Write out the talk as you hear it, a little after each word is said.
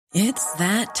It's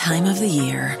that time of the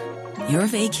year. Your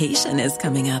vacation is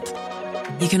coming up.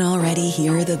 You can already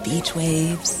hear the beach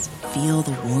waves, feel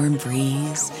the warm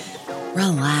breeze,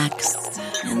 relax,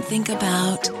 and think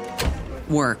about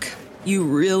work. You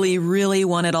really, really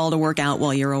want it all to work out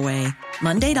while you're away.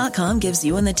 Monday.com gives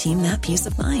you and the team that peace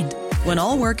of mind. When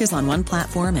all work is on one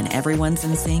platform and everyone's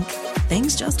in sync,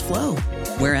 things just flow.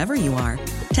 Wherever you are,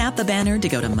 tap the banner to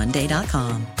go to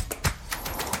Monday.com.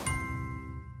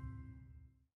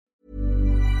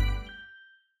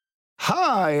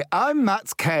 Hi, I'm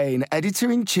Matt Kane,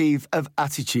 Editor-in-Chief of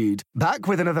Attitude, back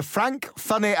with another frank,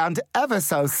 funny and ever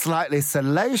so slightly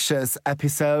salacious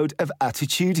episode of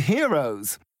Attitude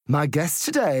Heroes. My guest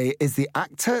today is the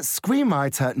actor,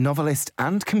 screenwriter, novelist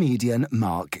and comedian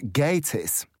Mark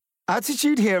Gatiss.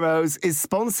 Attitude Heroes is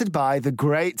sponsored by the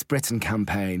Great Britain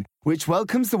Campaign, which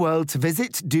welcomes the world to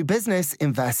visit, do business,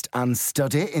 invest and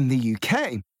study in the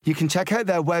UK. You can check out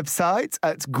their website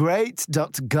at great.gov.uk.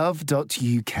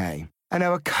 And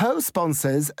our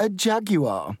co-sponsors are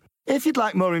Jaguar. If you'd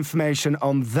like more information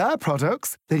on their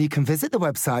products, then you can visit the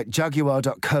website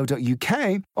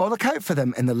jaguar.co.uk or look out for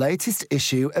them in the latest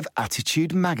issue of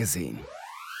Attitude magazine.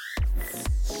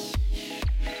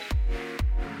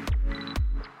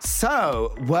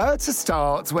 So, where to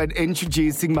start when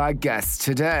introducing my guest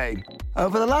today?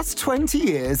 Over the last 20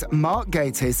 years, Mark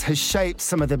Gatiss has shaped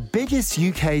some of the biggest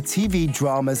UK TV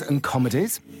dramas and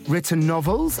comedies, written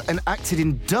novels, and acted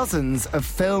in dozens of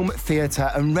film, theatre,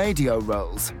 and radio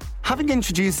roles. Having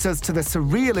introduced us to the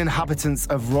surreal inhabitants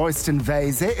of Royston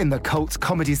Vasey in the cult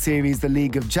comedy series The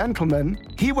League of Gentlemen,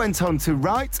 he went on to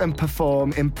write and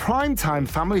perform in primetime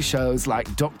family shows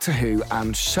like Doctor Who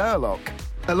and Sherlock.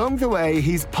 Along the way,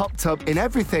 he's popped up in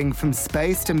everything from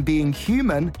Spaced and Being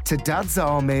Human to Dad's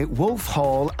Army, Wolf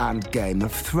Hall, and Game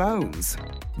of Thrones.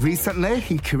 Recently,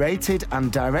 he curated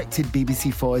and directed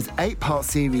BBC4's 8-part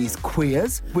series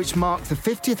Queers, which marked the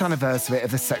 50th anniversary of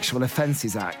the Sexual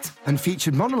Offences Act, and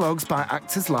featured monologues by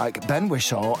actors like Ben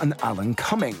Whishaw and Alan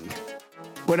Cumming.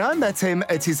 When I met him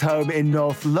at his home in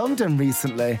North London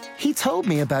recently, he told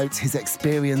me about his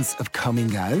experience of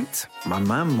coming out. My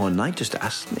mum one night just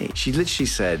asked me, she literally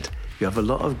said, "You have a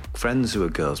lot of friends who are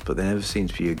girls, but they never seem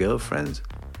to be your girlfriends.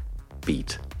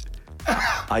 Beat.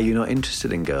 Are you not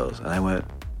interested in girls?" And I went,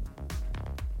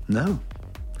 "No."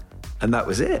 And that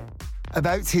was it.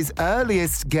 About his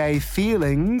earliest gay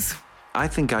feelings. I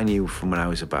think I knew from when I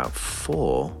was about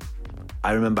 4.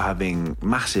 I remember having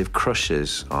massive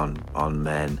crushes on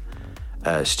men.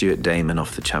 Stuart Damon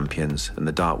off The Champions and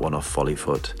the dark one off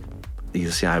Follyfoot.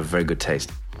 You'll see I have very good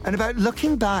taste. And about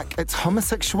looking back at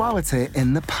homosexuality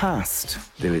in the past.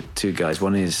 There were 2 guys,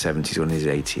 one in his 70s, one in his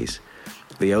 80s.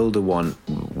 The older one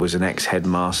was an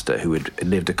ex-headmaster who had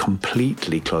lived a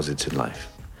completely closeted life.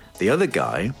 The other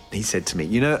guy, he said to me,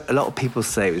 "You know, a lot of people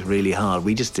say it was really hard.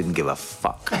 We just didn't give a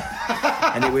fuck."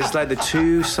 And it was like the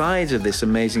 2 sides of this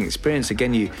amazing experience.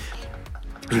 Again, you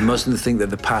mustn't think that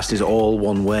the past is all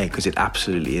one way, because it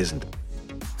absolutely isn't.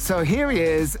 So here he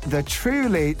is, the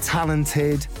truly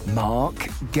talented Mark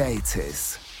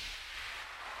Gatiss.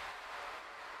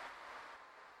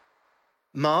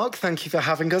 Mark, thank you for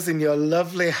having us in your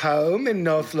lovely home in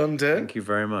North London. Thank you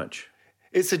very much.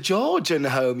 It's a Georgian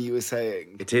home, you were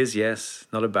saying. It is, yes.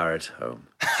 Not a Barrett home.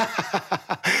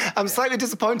 I'm slightly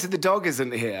disappointed the dog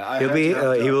isn't here.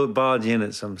 He will barge in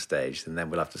at some stage, and then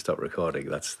we'll have to stop recording.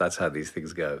 That's how these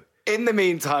things go. In the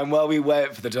meantime, while we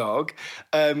wait for the dog,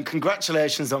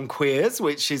 congratulations on Queers,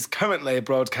 which is currently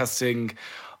broadcasting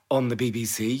on the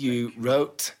BBC. You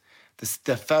wrote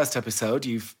the first episode.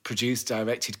 You've produced,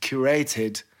 directed,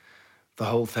 curated the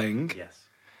whole thing. Yes.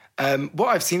 What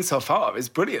I've seen so far is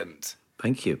brilliant.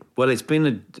 Thank you. Well, it's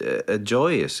been a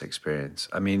joyous experience.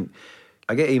 I mean,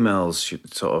 I get emails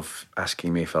sort of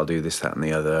asking me if I'll do this, that and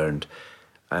the other,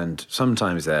 and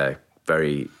sometimes they're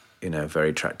very, very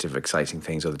attractive, exciting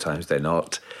things, other times they're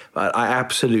not. But I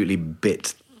absolutely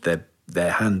bit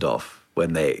their hand off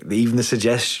when even the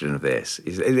suggestion of this,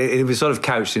 it was sort of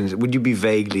couched in, would you be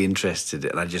vaguely interested?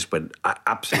 And I just went,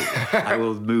 absolutely, I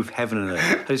will move heaven and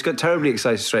earth. I just got terribly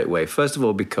excited straight away. First of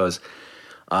all, because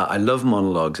I love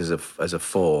monologues as a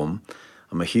form.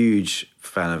 I'm a huge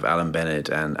fan of Alan Bennett,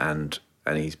 and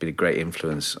he's been a great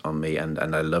influence on me, and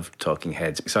I love Talking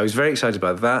Heads. So I was very excited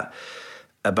about that,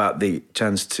 about the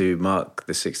chance to mark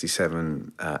the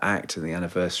 67 act and the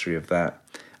anniversary of that,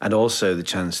 and also the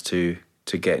chance to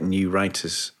get new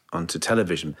writers onto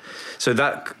television. So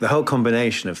that the whole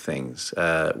combination of things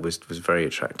was very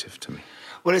attractive to me.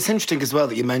 Well, it's interesting as well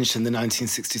that you mentioned the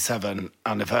 1967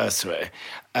 anniversary.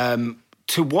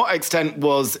 To what extent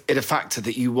was it a factor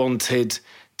that you wanted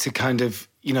to kind of,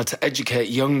 to educate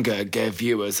younger gay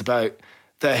viewers about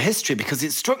their history, because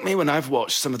it struck me when I've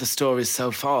watched some of the stories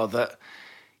so far that,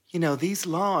 these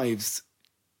lives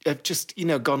have just,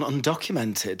 gone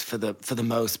undocumented for the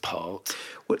most part.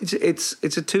 Well,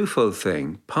 it's a twofold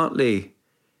thing. Partly,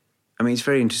 I mean, it's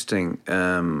very interesting.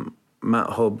 Matt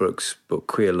Holbrook's book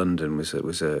Queer London was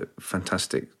a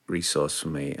fantastic resource for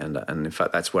me, and in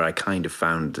fact that's where I kind of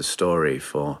found the story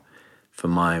for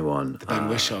my one. The Ben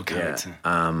Whishaw character.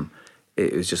 Yeah.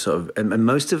 It was just sort of, and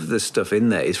most of the stuff in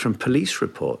there is from police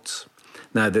reports.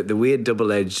 Now, the weird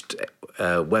double-edged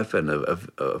weapon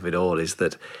of it all is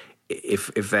that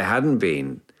if there hadn't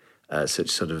been such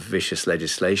sort of vicious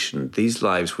legislation, these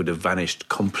lives would have vanished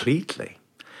completely.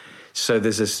 So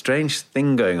there's a strange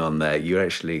thing going on there. You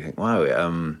actually think, wow,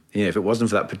 if it wasn't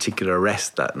for that particular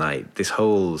arrest that night, this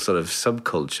whole sort of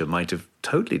subculture might have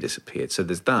totally disappeared. So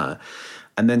there's that.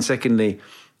 And then secondly,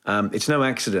 it's no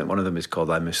accident. One of them is called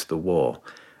I Missed the War,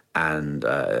 and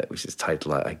which is the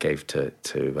title I gave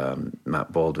to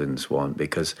Matt Baldwin's one,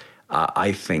 because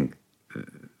I think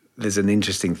there's an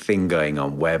interesting thing going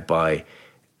on whereby,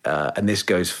 and this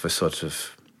goes for sort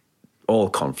of all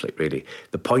conflict, really.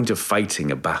 The point of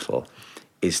fighting a battle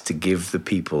is to give the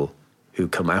people who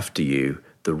come after you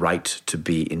the right to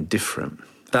be indifferent.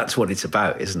 That's what it's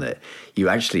about, isn't it?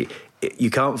 You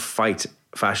can't fight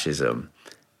fascism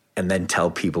and then tell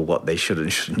people what they should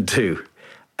and shouldn't do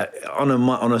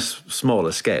on a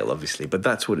smaller scale, obviously, but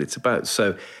that's what it's about.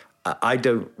 So I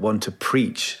don't want to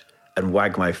preach and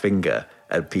wag my finger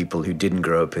at people who didn't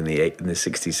grow up in the 60s,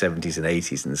 70s and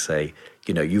 80s and say,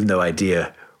 you've no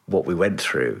idea what we went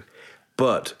through.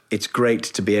 But it's great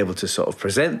to be able to sort of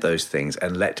present those things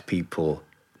and let people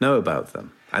know about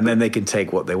them. And then they can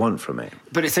take what they want from it.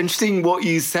 But it's interesting what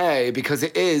you say, because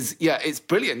it's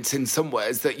brilliant in some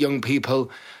ways that young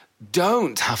people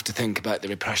don't have to think about the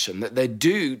repression, that they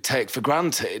do take for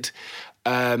granted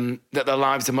that their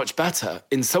lives are much better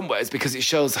in some ways, because it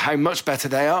shows how much better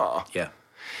they are. Yeah.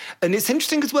 And it's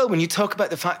interesting as well when you talk about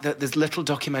the fact that there's little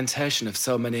documentation of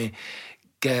so many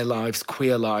gay lives,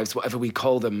 queer lives, whatever we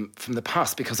call them, from the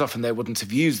past, because often they wouldn't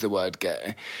have used the word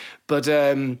gay. But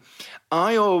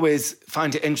I always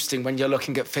find it interesting when you're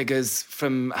looking at figures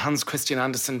from Hans Christian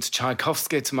Andersen to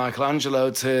Tchaikovsky to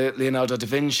Michelangelo to Leonardo da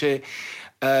Vinci.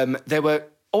 They were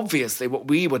obviously what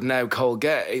we would now call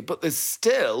gay, but there's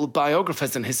still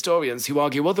biographers and historians who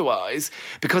argue otherwise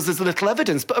because there's little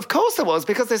evidence. But of course there was,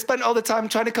 because they spent all the time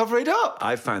trying to cover it up.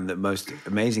 I found the most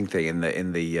amazing thing in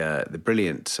the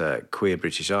brilliant queer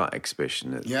British art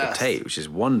exhibition at the Tate, which is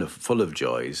wonderful, full of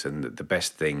joys, and the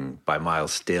best thing by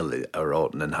Miles Still are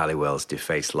Orton and Halliwell's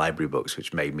defaced library books,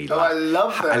 which made me laugh. I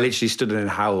love that. I literally stood and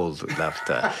howled with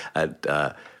laughter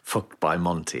at Fucked by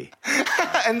Monty.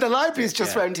 And the library's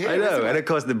just round here. I know, and of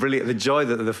course the joy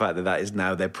that the fact that is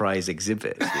now their prize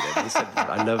exhibit.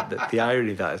 I love the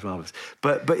irony of that is marvellous.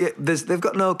 But they've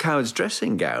got Noel Coward's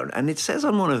dressing gown, and it says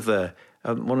on one of the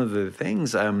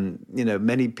things,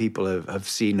 many people have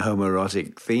seen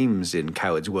homoerotic themes in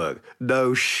Coward's work.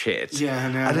 No shit. Yeah,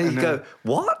 I know. And then you go,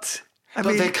 what?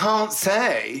 But they can't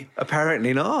say.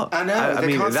 Apparently not. I know.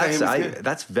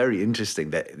 That's very interesting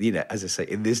that, as I say,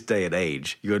 in this day and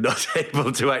age, you're not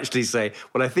able to actually say,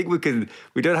 well, I think we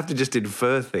don't have to just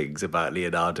infer things about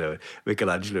Leonardo,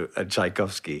 Michelangelo and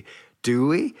Tchaikovsky, do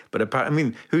we? But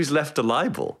apparently, who's left a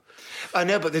libel? I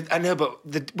know, but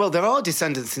there are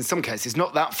descendants in some cases,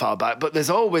 not that far back, but there's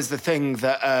always the thing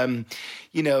that,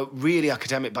 really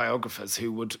academic biographers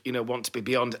who would, want to be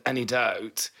beyond any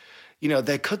doubt,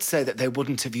 they could say that they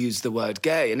wouldn't have used the word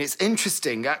gay. And it's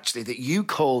interesting, actually, that you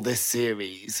call this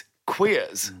series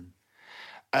Queers.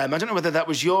 I don't know whether that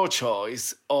was your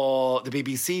choice or the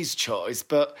BBC's choice,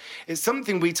 but it's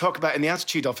something we talk about in the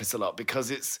Attitude Office a lot,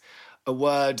 because it's a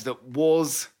word that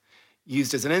was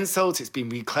used as an insult. It's been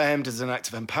reclaimed as an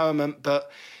act of empowerment,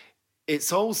 but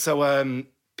it's also...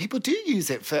 people do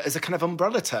use it as a kind of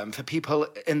umbrella term for people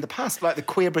in the past, like the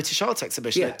Queer British Art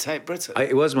Exhibition at Tate Britain.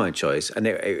 It was my choice, and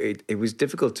it was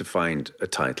difficult to find a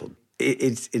title.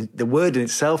 The word in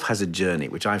itself has a journey,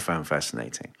 which I found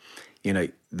fascinating.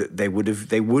 They would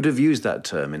have used that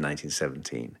term in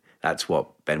 1917. That's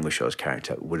what Ben Whishaw's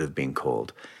character would have been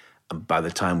called. And by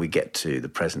the time we get to the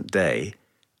present day,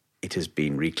 it has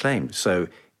been reclaimed. So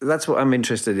that's what I'm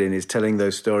interested in, is telling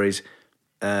those stories.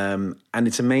 And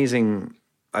it's amazing,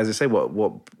 as I say, what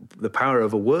the power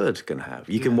of a word can have.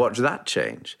 You can watch that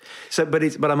change. So,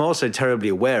 but I'm also terribly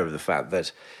aware of the fact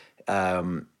that,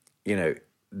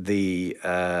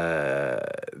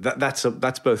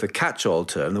 that's both a catch-all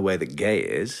term, the way that gay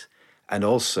is, and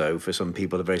also for some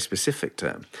people a very specific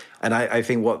term. And I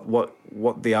think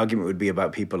what the argument would be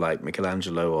about people like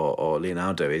Michelangelo or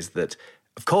Leonardo is that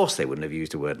of course they wouldn't have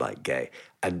used a word like gay.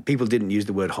 And people didn't use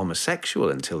the word homosexual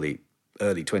until the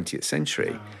early 20th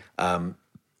century. Wow.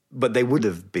 But they would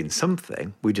have been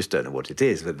something. We just don't know what it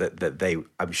is. That they,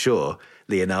 I'm sure,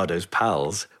 Leonardo's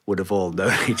pals would have all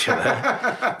known each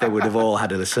other. They would have all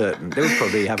had a certain. They would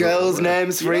probably have girls'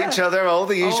 names for each other, all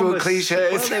the usual cliches.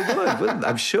 Well, they would, wouldn't they?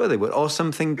 I'm sure they would, or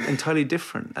something entirely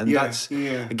different. And that's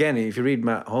again, if you read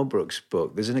Matt Holbrook's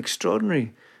book, there's an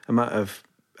extraordinary amount of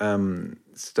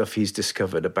stuff he's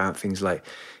discovered about things like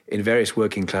in various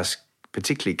working class,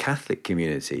 particularly Catholic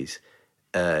communities.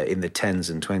 In the 10s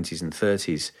and 20s and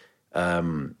 30s,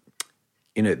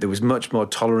 there was much more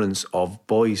tolerance of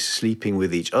boys sleeping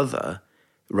with each other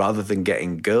rather than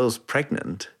getting girls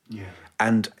pregnant. Yeah.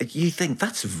 And you think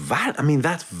that's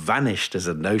vanished as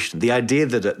a notion. The idea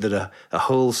that a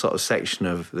whole sort of section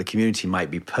of the community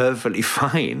might be perfectly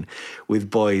fine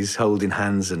with boys holding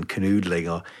hands and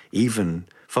canoodling or even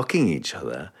fucking each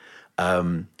other.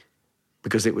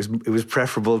 Because it was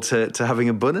preferable to having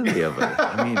a bun in the oven.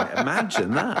 I mean,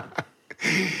 imagine that.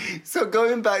 So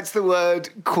going back to the word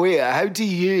queer, how do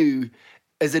you,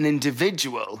 as an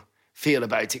individual, feel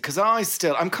about it? Because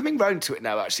I'm coming round to it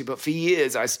now, actually, but for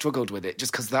years I struggled with it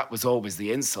just because that was always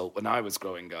the insult when I was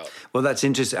growing up. Well, that's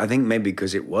interesting. I think maybe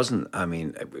because it wasn't,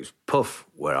 it was Puff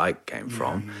where I came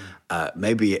from.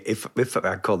 Maybe if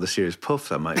I called the series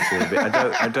Puff, I might feel a bit,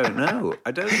 I don't know.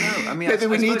 I mean, maybe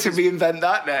we need to reinvent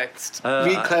that next,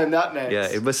 reclaim that next. Yeah,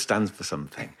 it must stand for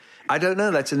something. I don't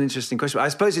know. That's an interesting question. I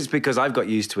suppose it's because I've got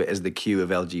used to it as the Q of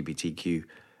LGBTQ+,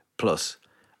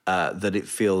 that it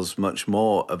feels much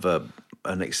more of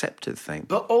an accepted thing.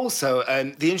 But also,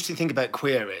 the interesting thing about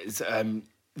queer is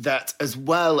that as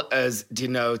well as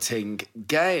denoting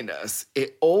gayness,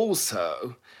 it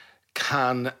also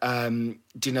can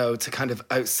denote a kind of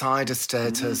outsider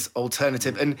status,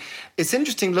 alternative. And it's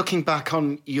interesting looking back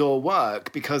on your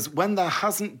work, because when there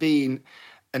hasn't been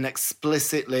an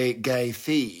explicitly gay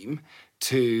theme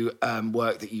to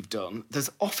work that you've done,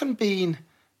 there's often been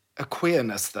a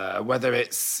queerness there, whether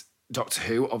it's Doctor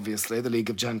Who, obviously, The League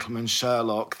of Gentlemen,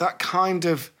 Sherlock, that kind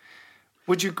of...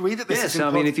 Would you agree that this is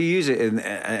important? Yes, I mean, if you use it in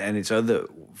its other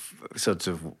sorts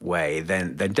of way,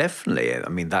 then definitely, I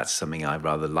mean, that's something I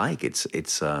rather like. It's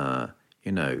if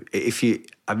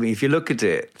you look at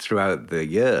it throughout the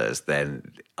years,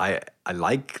 then I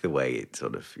like the way it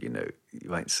sort of, you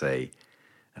might say...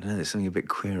 I don't know, there's something a bit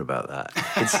queer about that.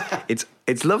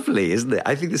 It's lovely, isn't it?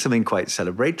 I think there's something quite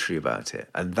celebratory about it,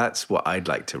 and that's what I'd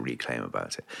like to reclaim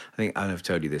about it. I think I don't know if I've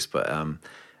told you this, but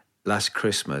last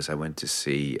Christmas I went to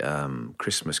see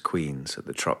Christmas Queens at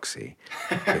the Troxy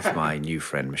with my new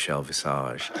friend Michelle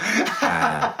Visage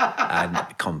and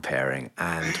comparing.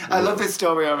 And I love this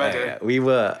story already. We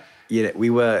were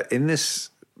in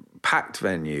this packed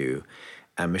venue,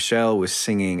 and Michelle was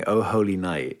singing "Oh Holy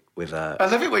Night." I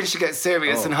love it when she gets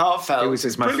serious and heartfelt.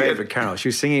 It's my favourite carol. She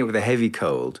was singing it with a heavy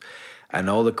cold, and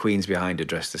all the queens behind her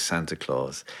dressed as Santa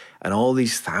Claus, and all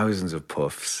these thousands of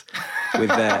puffs with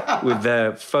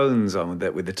their phones on,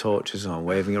 with the torches on,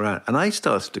 waving around. And I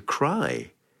started to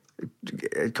cry.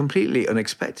 Completely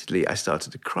unexpectedly, I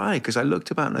started to cry because I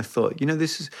looked about and I thought,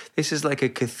 this is like a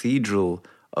cathedral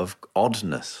of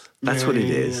oddness. That's what it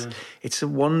is. Yeah. It's a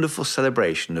wonderful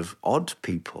celebration of odd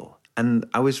people. And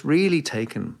I was really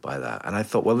taken by that. And I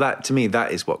thought, well, that to me,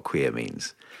 that is what queer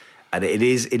means. And it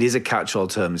is a catch-all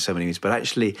term in so many means. But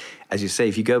actually, as you say,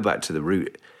 if you go back to the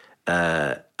root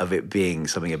of it being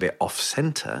something a bit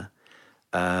off-centre,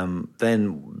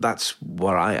 then that's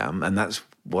what I am, and that's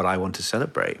what I want to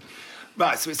celebrate.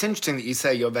 Right, so it's interesting that you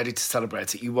say you're ready to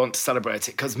celebrate it. You want to celebrate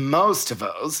it because most of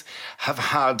us have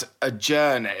had a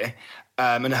journey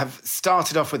and have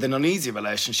started off with an uneasy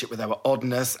relationship with our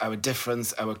oddness, our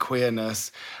difference, our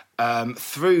queerness,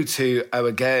 through to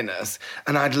our gayness.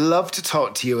 And I'd love to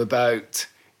talk to you about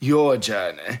your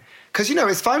journey. Because,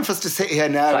 it's fine for us to sit here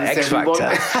now and say we want...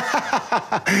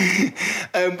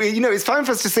 it's fine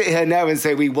for us to sit here now and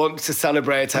say we want to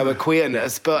celebrate our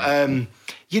queerness. But,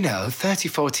 30,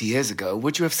 40 years ago,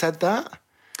 would you have said that?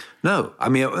 No. I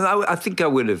mean, I think I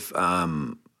would have...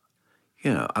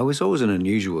 I was always an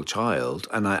unusual child,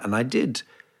 and I didn't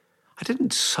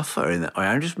suffer in that way.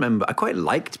 I just remember I quite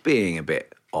liked being a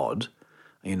bit odd.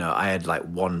 I had like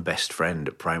one best friend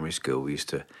at primary school. We used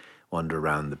to wander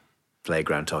around the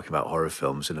playground talking about horror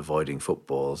films and avoiding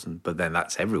footballs, but then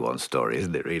that's everyone's story,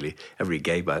 isn't it? Really, every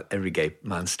gay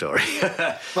man's story.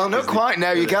 Well, not quite.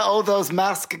 Now you get all those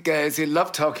masked gays who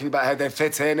love talking about how they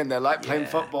fit in and they like playing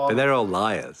football, but they're all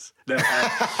liars. No,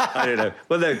 I don't know.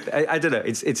 Well, no, I don't know.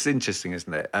 It's interesting,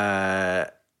 isn't it?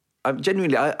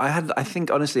 Genuinely, I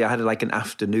think honestly, I had like an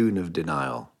afternoon of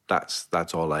denial.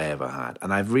 That's all I ever had,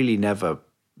 and I've really never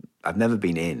I've never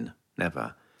been in,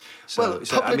 never. So,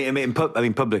 Well, I mean,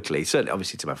 publicly, certainly,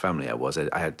 obviously, to my family,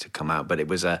 I had to come out, but I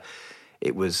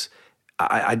was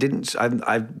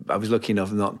lucky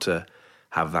enough not to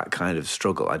have that kind of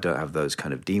struggle. I don't have those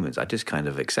kind of demons. I just kind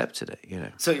of accepted it, you know.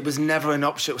 So it was never an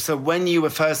option. So when you were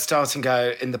first starting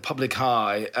out in the public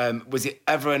eye, was it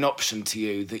ever an option to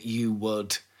you that you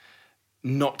would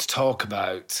not talk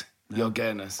about your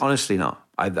gayness? Honestly, not.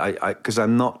 Because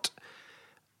I'm not.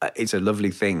 It's a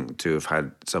lovely thing to have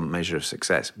had some measure of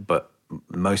success, but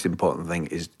the most important thing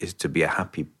is to be a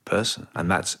happy person,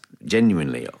 and that's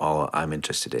genuinely all I'm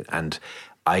interested in. And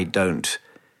I don't.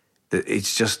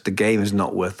 It's just the game is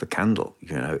not worth the candle.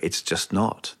 You know, it's just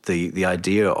not. The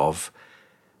idea of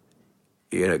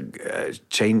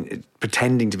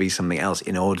pretending to be something else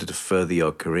in order to further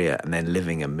your career and then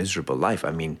living a miserable life.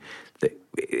 I mean,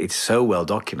 it's so well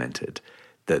documented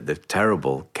that the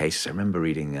terrible cases. I remember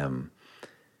reading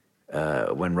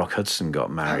when Rock Hudson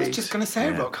got married. I was just going to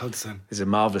say Rock Hudson. There's a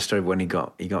marvellous story when he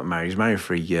got married. He was married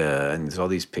for a year, and there's all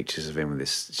these pictures of him with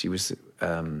this. She was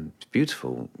a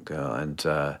beautiful girl, and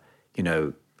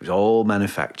it was all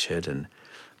manufactured, and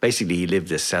basically he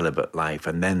lived a celibate life.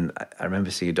 And then I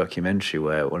remember seeing a documentary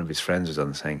where one of his friends was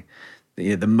on saying,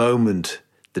 the moment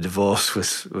the divorce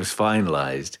was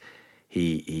finalised,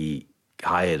 he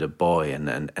hired a boy,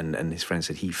 and his friend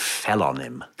said he fell on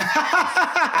him.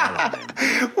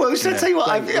 Well, should I tell you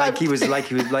what? He was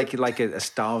like a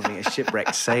starving, a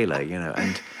shipwrecked sailor, you know.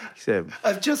 And so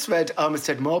I've just read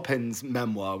Armistead Maupin's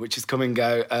memoir, which is coming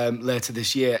out later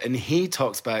this year, and he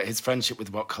talks about his friendship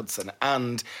with Rock Hudson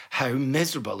and how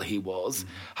miserable he was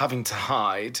having to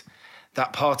hide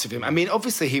that part of him. I mean,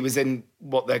 obviously he was in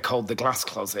what they called the glass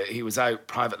closet. He was out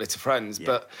privately to friends,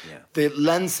 but the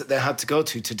lengths that they had to go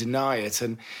to deny it.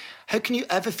 And how can you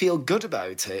ever feel good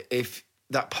about it if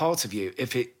that part of you,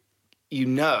 you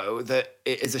know that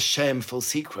it is a shameful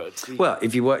secret? Well,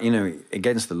 if you were,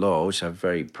 against the law, which I'm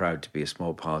very proud to be a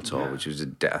small part of, which was, I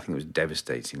think it was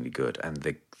devastatingly good, and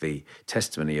the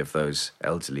testimony of those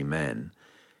elderly men,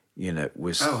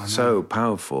 was so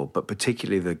powerful, but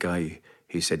particularly the guy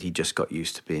who said he just got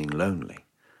used to being lonely.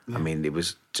 Yeah. I mean, it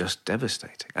was just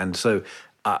devastating. And so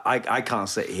I can't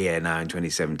sit here now in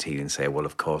 2017 and say, well,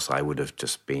 of course, I would have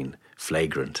just been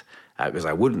flagrant, because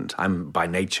I wouldn't. I'm by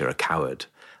nature a coward.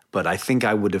 But I think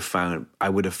I would have found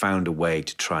a way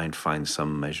to try and find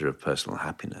some measure of personal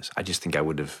happiness. I just think I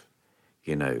would have,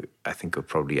 I think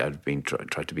I'd been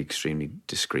tried to be extremely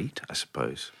discreet, I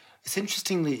suppose. It's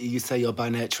interesting that you say you're by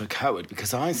nature a coward,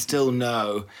 because I still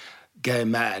know gay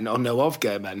men, or know of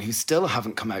gay men, who still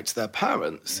haven't come out to their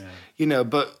parents. Yeah.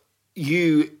 But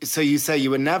you say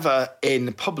you were never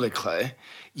in publicly.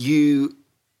 You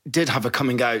did have a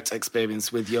coming out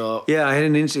experience with your... Yeah, I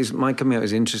had my coming out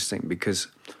was interesting because,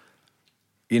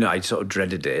 I sort of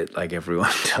dreaded it like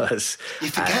everyone does. You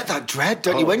forget that dread,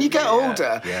 don't you? When you get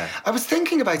older. Yeah. I was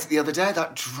thinking about it the other day,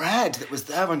 that dread that was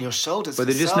there on your shoulders. But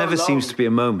there just never seems to be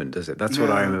a moment, does it? That's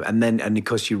what I remember. And of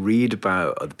course you read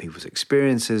about other people's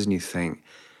experiences and you think,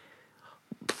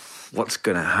 what's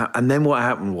going to happen? And then what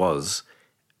happened was,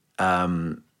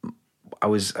 I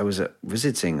was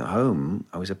visiting home.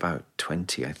 I was about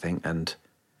 20, I think, and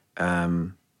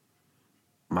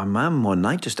my mum one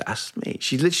night just asked me.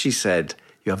 She literally said,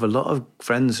 "You have a lot of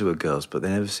friends who are girls, but they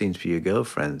never seem to be your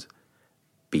girlfriends.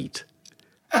 Beat.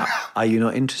 Are you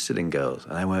not interested in girls?"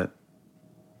 And I went,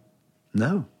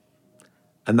 "No."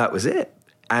 And that was it.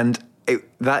 And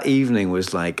that evening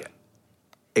was like,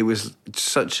 it was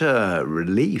such a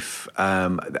relief.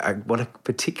 What I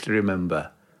particularly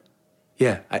remember,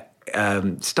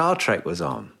 Star Trek was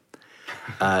on,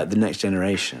 The Next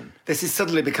Generation. This is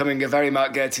suddenly becoming a very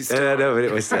Mark Gatiss story. No, but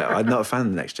it was. I'm not a fan of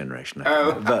The Next Generation.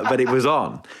 But it was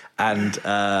on, and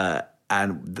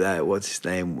what's his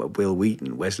name? Will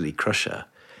Wheaton, Wesley Crusher.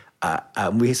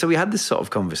 We had this sort of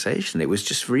conversation. It was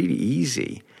just really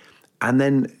easy, and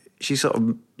then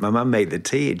my mum made the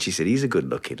tea, and she said, "He's a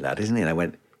good-looking lad, isn't he?" And I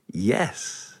went,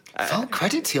 "Yes." Full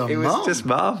credit to your mum. It was just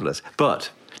marvellous,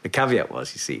 but. The caveat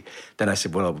was, you see, then I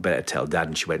said, well, I better tell Dad.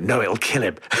 And she went, no, it'll kill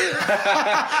him.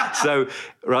 So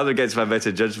rather against my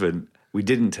better judgment, we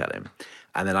didn't tell him.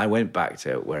 And then I went back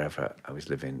to wherever I was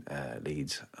living,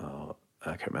 Leeds, or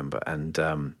I can't remember. And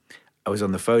I was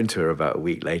on the phone to her about a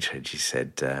week later, and she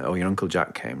said, your Uncle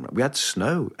Jack came. We had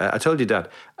snow. I told you, Dad.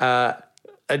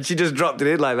 And she just dropped it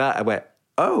in like that. I went,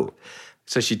 oh.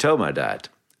 So she told my dad,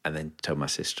 and then told my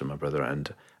sister and my brother.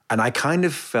 And I kind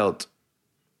of felt...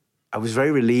 I was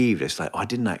very relieved. It's like, I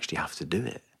didn't actually have to do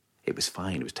it. It was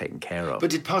fine. It was taken care of. But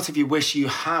did part of you wish you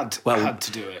had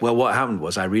to do it? Well, what happened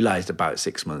was I realised about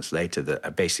 6 months later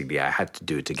that basically I had to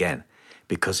do it again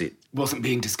because it wasn't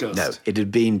being discussed. No, it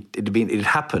had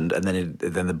happened, and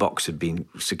then the box had been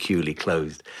securely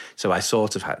closed. So I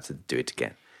sort of had to do it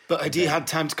again. But had you had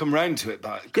time to come round to it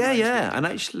back? Yeah, and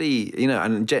actually,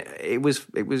 and it was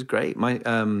great. They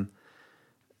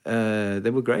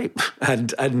were great,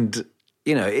 and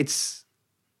it's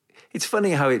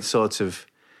funny how it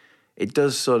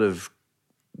does sort of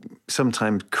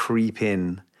sometimes creep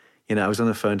in. I was on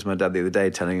the phone to my dad the other day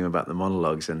telling him about the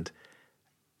monologues, and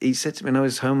he said to me, when I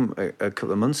was home a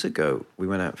couple of months ago, we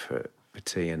went out for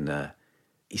tea, and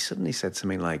he suddenly said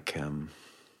something like,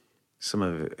 some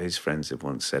of his friends have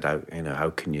once said, how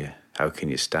can you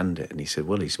stand it? And he said,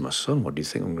 well, he's my son. What do you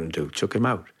think I'm going to do? Chuck him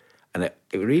out? And it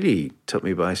really took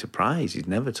me by surprise. He'd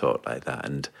never talked like that.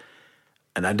 And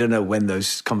I don't know when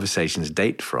those conversations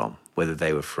date from, whether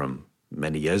they were from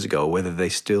many years ago or whether they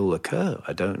still occur.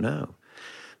 I don't know.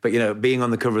 But, being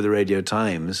on the cover of the Radio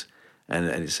Times, and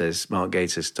it says Mark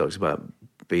Gatiss talks about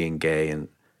being gay, and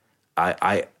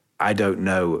I don't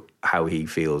know how he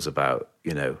feels about,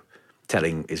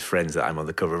 telling his friends that I'm on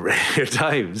the cover of Radio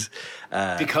Times.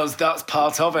 Because that's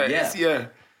part of it. Yeah.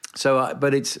 So,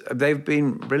 but they've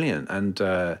been brilliant, and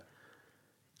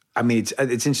it's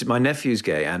interesting. My nephew's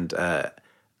gay, and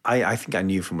I think I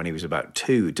knew from when he was about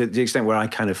 2, to the extent where I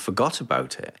kind of forgot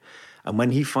about it. And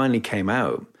when he finally came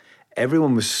out,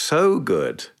 everyone was so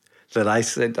good that I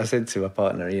said to my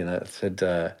partner, I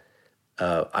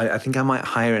think I might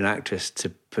hire an actress to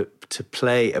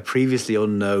play a previously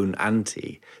unknown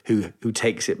auntie who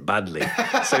takes it badly,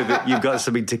 so that you've got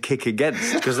something to kick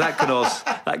against, because that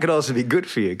could also be good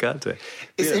for you, can't it?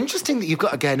 It's interesting that you've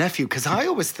got a gay nephew, because I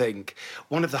always think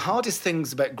one of the hardest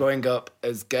things about growing up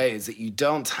as gay is that you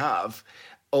don't have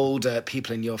older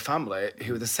people in your family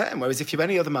who are the same. Whereas if you're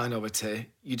any other minority,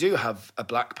 you do have a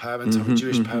black parent or a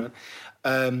Jewish parent.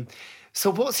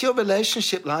 So what's your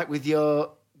relationship like with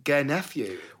your gay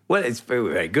nephew? Well, it's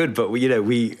very, very good. But, we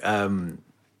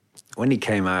when he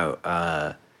came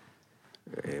out,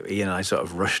 he and I sort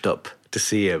of rushed up to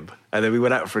see him. And then we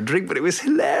went out for a drink, but it was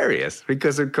hilarious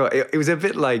because, of course, it was a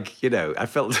bit like, I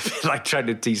felt a bit like trying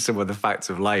to teach someone the facts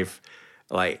of life,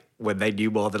 like when they knew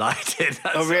more than I did.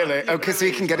 Oh, really? Oh, because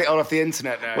we can get it all off the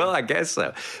internet now. Well, I guess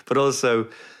so. But also,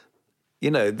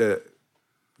 the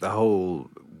whole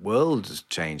world has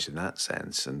changed in that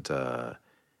sense, and the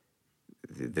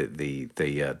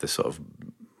sort of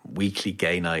weekly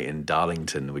gay night in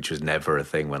Darlington, which was never a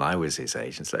thing when I was his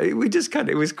age, and so it was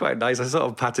quite nice. I sort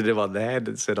of patted him on the head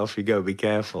and said, "Off you go, be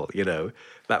careful."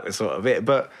 That was sort of it.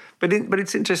 But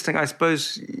it's interesting. I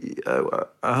suppose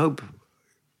I hope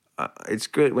it's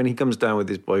good when he comes down with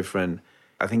his boyfriend.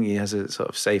 I think he has a sort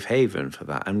of safe haven for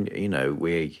that, and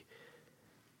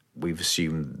we've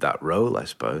assumed that role, I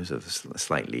suppose, of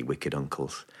slightly wicked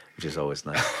uncles, which is always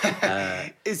nice.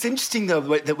 It's interesting, though,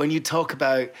 that when you talk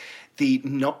about the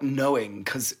not knowing,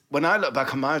 because when I look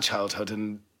back on my childhood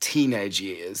and teenage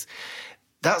years,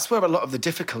 that's where a lot of the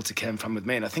difficulty came from with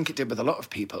me, and I think it did with a lot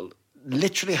of people,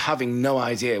 literally having no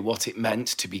idea what it meant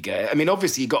to be gay. I mean,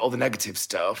 obviously, you got all the negative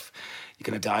stuff. You're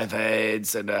going to die of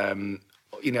AIDS and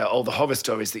all the horror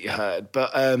stories that you heard.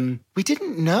 But we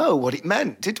didn't know what it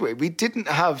meant, did we? We didn't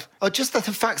have... just the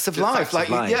facts of life.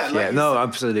 No,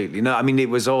 absolutely. No, I mean, it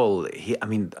was all...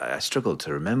 I struggle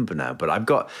to remember now, but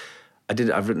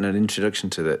I've written an introduction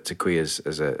to Queers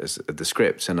as the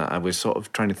script, and I was sort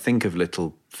of trying to think of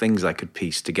little things I could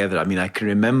piece together. I mean, I can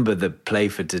remember the play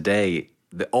for today...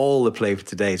 all the play for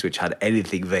today's which had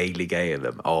anything vaguely gay in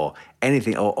them, or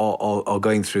anything, or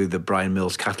going through the Brian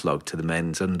Mills catalogue to the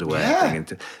men's underwear thing.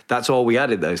 And that's all we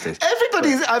had in those days.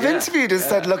 I've interviewed has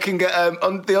said looking at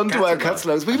on the underwear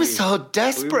catalogues. We were so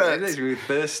desperate. We were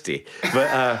thirsty.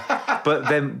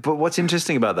 But what's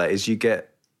interesting about that is you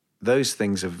get those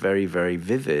things are very, very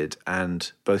vivid,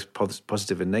 and both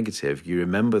positive and negative. You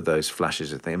remember those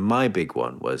flashes of things. And my big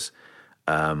one was...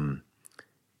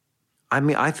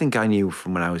 I think I knew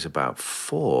from when I was about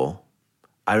 4.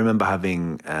 I remember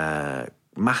having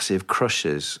massive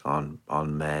crushes on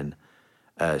men.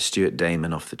 Stuart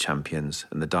Damon off The Champions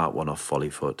and the Dark One off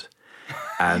Follyfoot.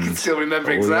 And I can still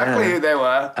remember exactly who they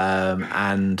were.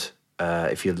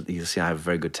 If you'll see, I have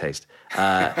very good taste.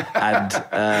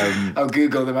 I'll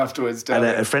Google them afterwards. And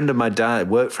a friend of my dad,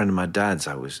 work friend of my dad's,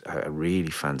 I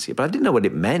really fancied, but I didn't know what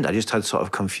it meant. I just had sort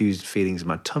of confused feelings in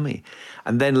my tummy.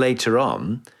 And then later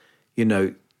on,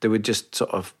 there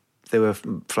were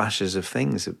flashes of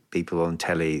things that people on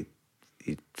telly,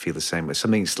 you feel the same way.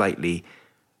 Something slightly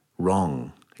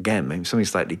wrong. Again, maybe something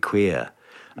slightly queer.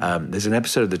 There's an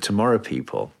episode of The Tomorrow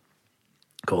People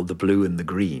called The Blue and the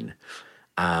Green.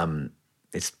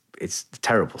 It's a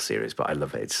terrible series, but I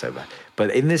love it. It's so bad.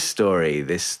 But in this story,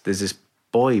 there's this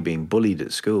boy being bullied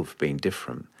at school for being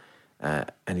different,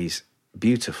 and he's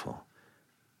beautiful,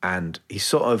 and he's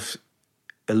sort of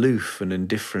aloof and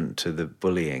indifferent to the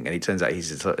bullying, and it turns out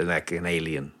he's sort of like an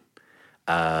alien,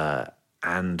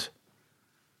 and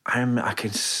I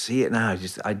can see it now.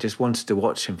 I just wanted to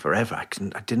watch him forever. I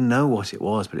didn't know what it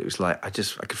was, but it was like I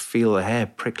could feel the hair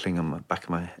prickling on the back of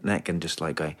my neck, and just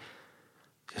like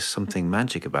just something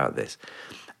magic about this.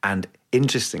 And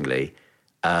interestingly,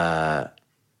 a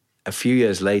few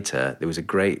years later, there was a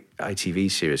great ITV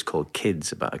series called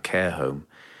Kids about a care home,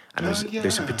 and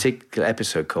there's a particular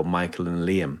episode called Michael and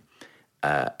Liam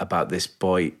about this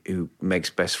boy who makes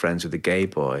best friends with a gay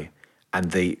boy,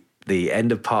 and the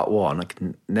end of part one, I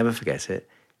can never forget it,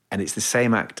 and it's the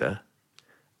same actor.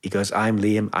 He goes, "I'm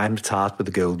Liam, I'm the tart with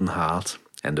the golden heart,"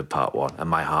 end of part one, and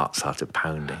my heart started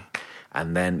pounding.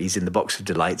 And then he's in the box of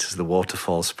delights as the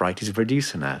waterfall sprite. He's a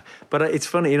producer now. But it's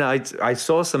funny, I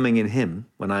saw something in him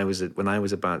when I was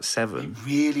about 7. It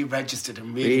really registered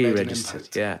and really made registered, an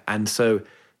impact. yeah. And so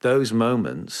those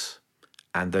moments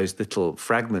and those little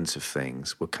fragments of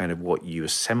things were kind of what you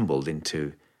assembled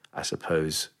into, I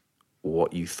suppose,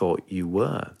 what you thought you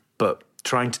were. But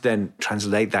trying to then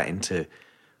translate that into,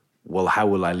 well, how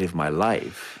will I live my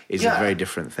life is a very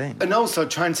different thing. And also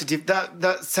trying to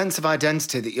that sense of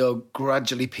identity that you're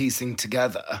gradually piecing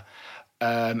together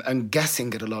and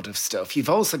guessing at a lot of stuff. You've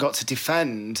also got to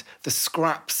defend the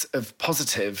scraps of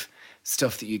positive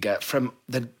stuff that you get from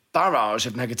the barrage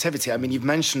of negativity. I mean, you've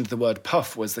mentioned the word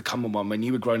puff was the common one when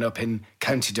you were growing up in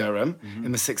County Durham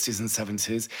in the 60s and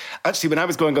 70s. Actually, when I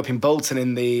was growing up in Bolton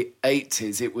in the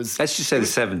 80s, it was... Let's just say the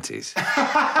 70s.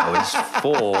 I was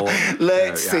 4.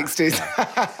 Late 60s.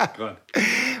 Yeah. Go on.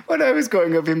 When I was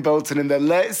growing up in Bolton in the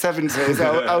late 70s,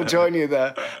 I'll join you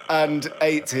there, and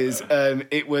 80s,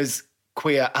 it was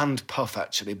queer and puff,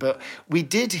 actually. But we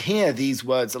did hear these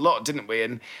words a lot, didn't we?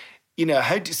 And you know,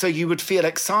 so you would feel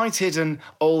excited and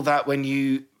all that when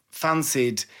you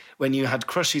had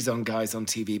crushes on guys on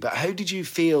TV, but how did you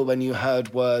feel when you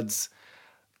heard words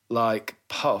like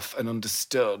puff and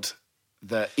understood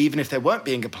that even if they weren't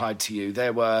being applied to you,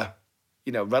 they were,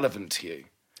 you know, relevant to you?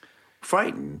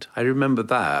 Frightened. I remember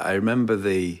that. I remember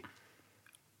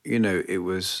it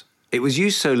was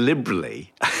used so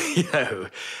liberally, you know,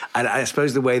 and I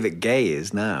suppose the way that gay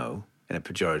is now, in a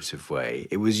pejorative way,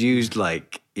 it was used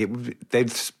like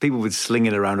people would sling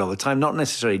it around all the time, not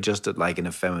necessarily just at like an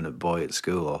effeminate boy at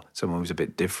school or someone who was a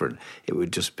bit different. It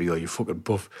would just be, "Oh, you fucking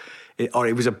puff," or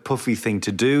it was a puffy thing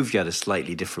to do if you had a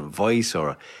slightly different voice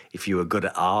or if you were good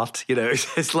at art. You know,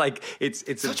 it's like it's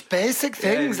such basic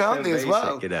things, aren't they, as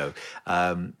well? You know,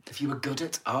 if you were good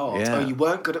at art or you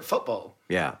weren't good at football,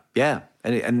 and you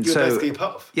were so basically a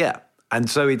puff. Yeah, and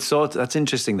so it's that's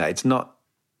interesting that it's not.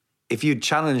 If you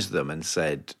challenged them and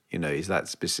said, you know, is that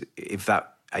specific?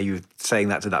 Are you saying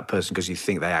that to that person because you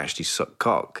think they actually suck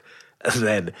cock?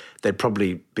 Then they'd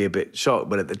probably be a bit shocked.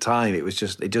 But at the time, it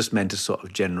just meant a sort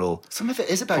of general. Some of it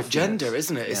is about gender,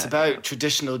 isn't it? It's about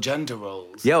traditional gender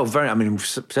roles. Yeah, well, I mean,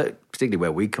 particularly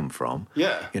where we come from.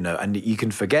 Yeah. You know, and you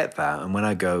can forget that. And when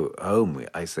I go home,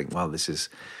 I think, well, this is,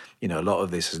 you know, a lot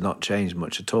of this has not changed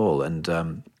much at all. And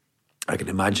I can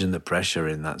imagine the pressure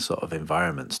in that sort of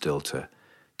environment still to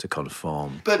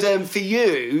conform. But for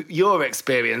you, your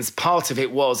experience, part of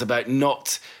it was about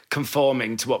not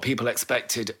conforming to what people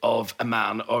expected of a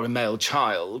man or a male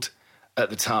child at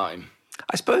the time.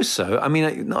 I suppose so. I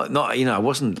mean, not you know, I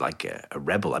wasn't like a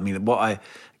rebel. I mean,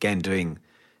 doing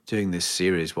this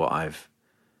series, what I've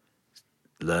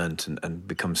learned and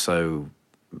become so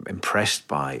impressed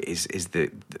by is the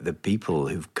people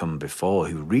who've come before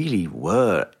who really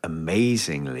were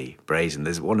amazingly brazen.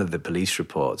 There's one of the police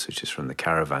reports, which is from the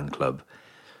Caravan Club,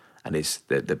 and it's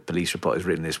the police report is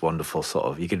written in this wonderful sort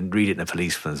of, you can read it in a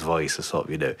policeman's voice, a sort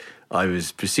of, you know, "I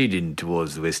was proceeding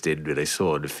towards the West End when I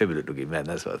saw an effeminate looking man,"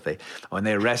 that sort of thing. When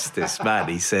they arrest this man,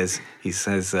 he says,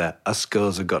 "Us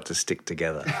girls have got to stick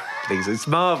together." It's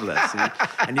marvellous.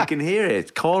 And you can hear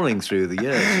it calling through the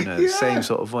years, you know, the same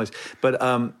sort of voice. But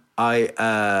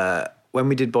when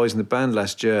we did Boys in the Band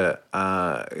last year,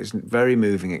 it was a very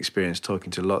moving experience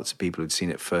talking to lots of people who'd seen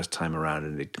it first time around,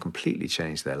 and it completely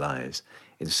changed their lives.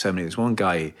 There's one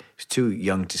guy who was too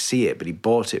young to see it, but he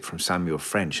bought it from Samuel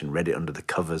French and read it under the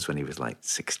covers when he was like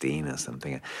 16 or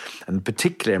something. And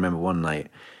particularly, I remember one night,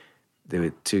 there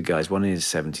were two guys, one in his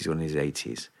 70s, one in his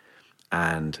 80s.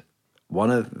 And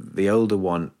the older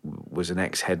one was an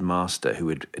ex-headmaster who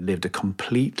had lived a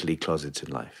completely closeted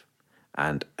life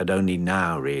and had only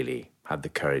now really had the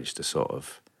courage to sort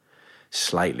of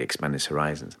slightly expand his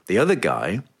horizons. The other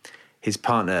guy, his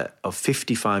partner of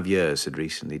 55 years had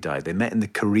recently died. They met in the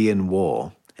Korean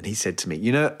War And he said to me,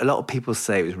 you know, a lot of people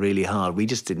say it was really hard. We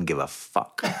just didn't give a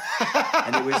fuck.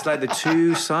 And it was like the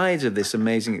two sides of this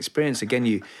amazing experience. Again,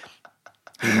 you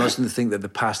mustn't think that the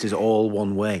past is all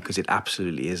one way, because it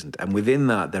absolutely isn't. And within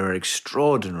that, there are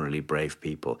extraordinarily brave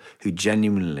people who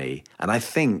genuinely, and I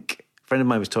think, a friend of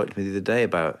mine was talking to me the other day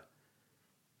about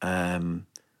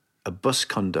a bus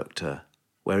conductor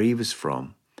where he was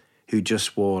from who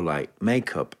just wore like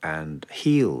makeup and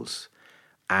heels,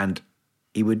 and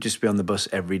he would just be on the bus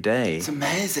every day. It's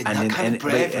amazing.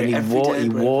 He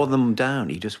wore them down.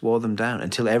 He just wore them down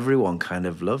until everyone kind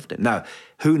of loved him. Now,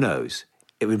 who knows?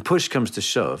 When push comes to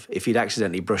shove, if he'd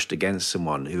accidentally brushed against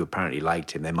someone who apparently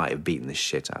liked him, they might have beaten the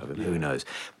shit out of him. Yeah. Who knows?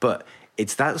 But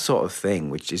it's that sort of thing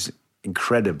which is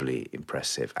incredibly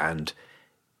impressive. And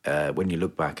when you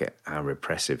look back at how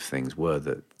repressive things were,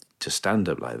 that to stand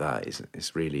up like that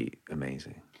is really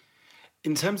amazing.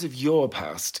 In terms of your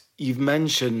past, you've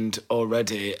mentioned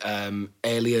already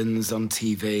Aliens on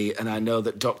TV, and I know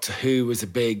that Doctor Who was a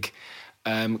big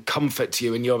comfort to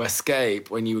you in your escape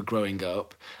when you were growing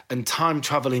up, and time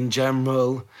travel in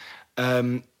general.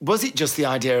 Was it just the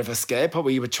idea of escape, or were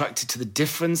you attracted to the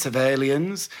difference of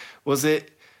aliens? Was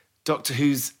it Doctor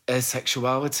Who's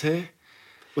asexuality?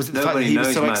 Was it the fact that he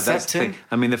was so accepting?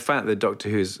 I mean, the fact that Doctor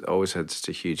Who's always had such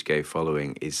a huge gay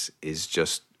following is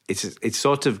just... It's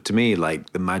sort of, to me,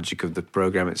 like the magic of the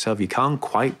programme itself. You can't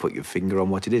quite put your finger on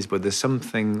what it is, but there's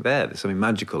something there. There's something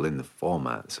magical in the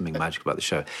format. There's something magical about the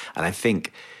show. And I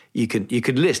think you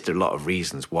could list a lot of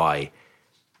reasons why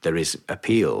there is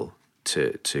appeal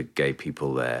to gay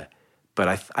people there.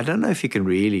 But I don't know if you can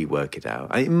really work it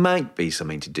out. It might be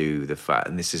something to do with the fact,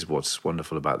 and this is what's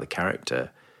wonderful about the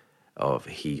character of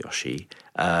he or she,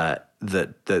 that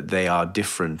they are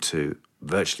different to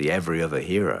virtually every other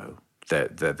hero.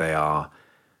 That they are,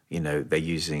 you know,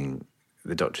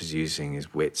 the Doctor's using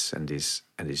his wits and his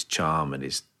charm and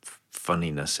his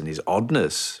funniness and his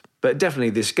oddness. But definitely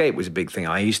the escape was a big thing.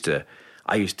 I used to,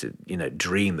 you know,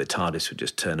 dream that TARDIS would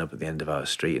just turn up at the end of our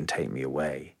street and take me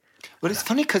away. Well, it's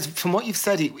funny because from what you've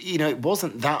said, it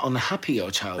wasn't that unhappy,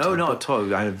 your childhood. No, not at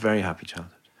all. I had a very happy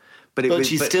childhood. But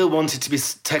you still wanted to be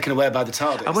taken away by the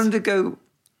TARDIS. I wanted to go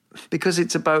because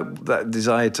it's about that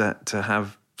desire to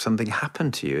have something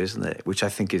happen to you, isn't it? Which I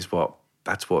think is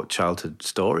that's what childhood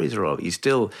stories are all. You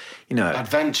still, you know...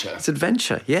 Adventure. It's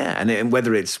adventure, yeah. And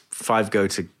whether it's 5 go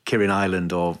to Kirin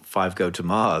Island or 5 go to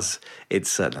Mars,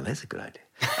 it's... no, that's a good idea.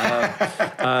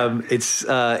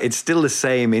 It's still the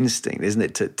same instinct, isn't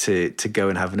it, to go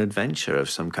and have an adventure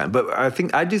of some kind. But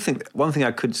I do think one thing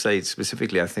I could say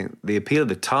specifically, I think the appeal of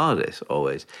the TARDIS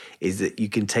always is that you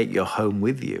can take your home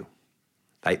with you.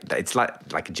 It's like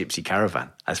a gypsy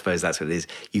caravan. I suppose that's what it is.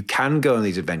 You can go on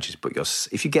these adventures, but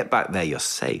if you get back there, you're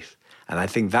safe. And I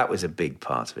think that was a big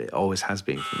part of it. Always has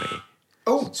been for me.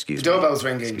 Oh, the doorbell's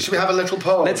ringing. Should we have a little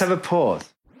pause? Let's have a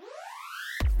pause.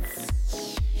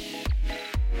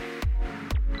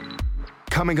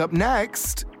 Coming up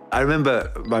next... I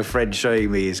remember my friend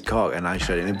showing me his cock, and I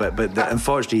showed him, but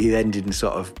unfortunately he then didn't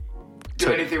sort of...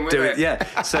 do anything with it.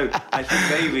 Yeah. So I think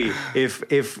maybe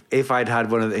if I'd had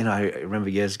one of the, I remember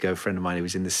years ago, a friend of mine who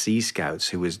was in the Sea Scouts,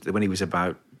 who was, when he was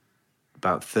about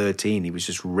 13, he was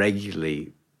just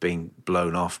regularly being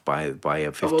blown off by a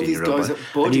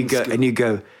 15-year-old. And you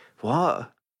go,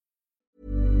 what?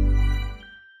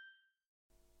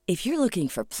 If you're looking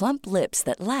for plump lips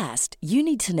that last, you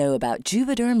need to know about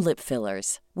Juvederm lip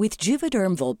fillers. With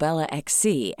Juvederm Volbella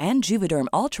XC and Juvederm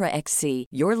Ultra XC,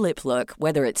 your lip look,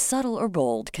 whether it's subtle or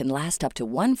bold, can last up to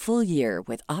 1 full year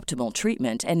with optimal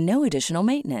treatment and no additional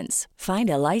maintenance. Find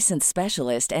a licensed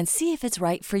specialist and see if it's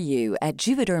right for you at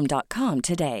Juvederm.com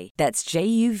today. That's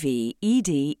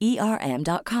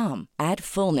JUVEDERM.com. Add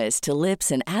fullness to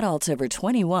lips in adults over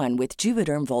 21 with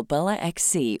Juvederm Volbella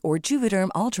XC or Juvederm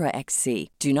Ultra XC.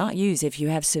 Do not use if you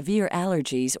have severe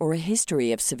allergies or a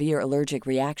history of severe allergic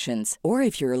reactions, or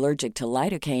if you're allergic to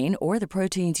lidocaine or the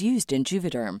proteins used in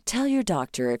Juvederm. Tell your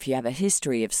doctor if you have a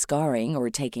history of scarring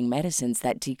or taking medicines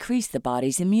that decrease the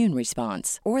body's immune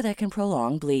response or that can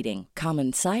prolong bleeding.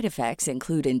 Common side effects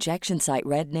include injection site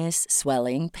redness,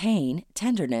 swelling, pain,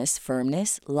 tenderness,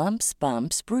 firmness, lumps,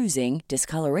 bumps, bruising,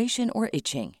 discoloration, or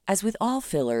itching. As with all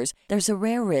fillers, there's a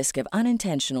rare risk of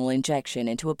unintentional injection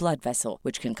into a blood vessel,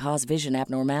 which can cause vision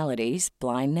abnormalities,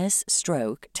 blindness,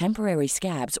 stroke, temporary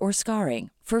scabs, or scarring.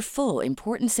 For full,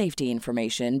 important safety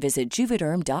information, visit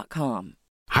Juvederm.com.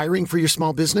 Hiring for your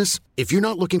small business? If you're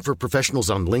not looking for professionals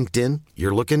on LinkedIn,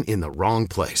 you're looking in the wrong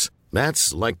place.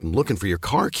 That's like looking for your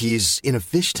car keys in a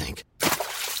fish tank.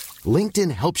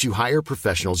 LinkedIn helps you hire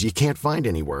professionals you can't find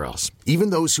anywhere else, even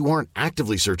those who aren't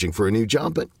actively searching for a new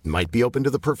job but might be open to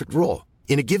the perfect role.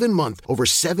 In a given month, over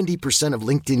 70% of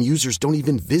LinkedIn users don't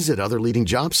even visit other leading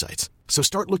job sites. So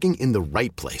start looking in the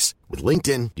right place. With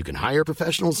LinkedIn, you can hire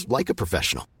professionals like a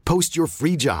professional. Post your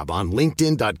free job on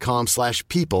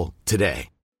linkedin.com/people today.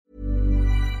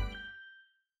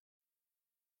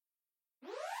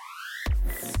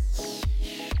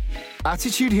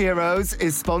 Attitude Heroes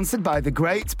is sponsored by the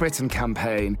Great Britain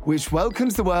Campaign, which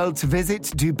welcomes the world to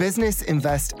visit, do business,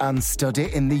 invest and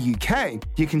study in the UK.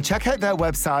 You can check out their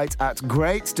website at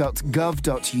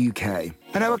great.gov.uk.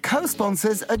 And our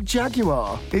co-sponsors are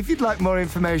Jaguar. If you'd like more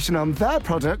information on their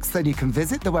products, then you can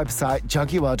visit the website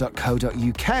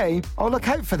jaguar.co.uk or look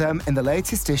out for them in the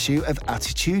latest issue of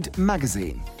Attitude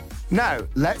magazine. Now,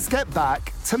 let's get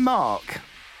back to Mark.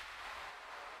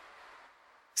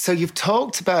 So you've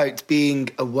talked about being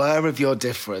aware of your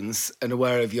difference and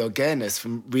aware of your gayness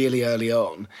from really early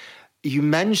on. You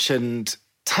mentioned,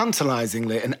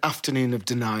 tantalisingly, an afternoon of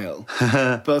denial.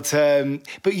 But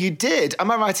you did,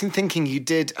 am I right in thinking you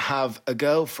did have a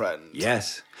girlfriend?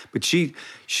 Yes, but she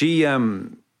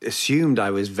assumed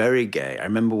I was very gay. I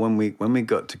remember when we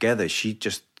got together, she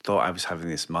just thought I was having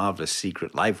this marvellous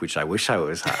secret life, which I wish I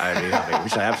was having,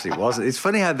 which I absolutely wasn't. It's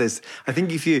funny how there's, I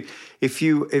think if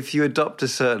you adopt a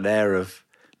certain air of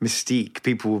mystique,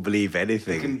 people will believe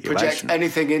anything. You can project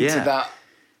anything into that.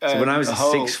 So when I was in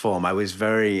sixth form, I was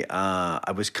very,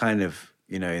 I was kind of,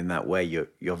 in that way,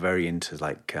 you're very into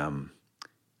like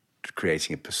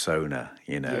creating a persona,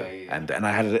 and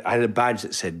I had a badge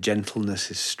that said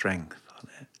 "Gentleness is strength."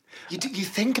 You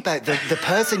think about the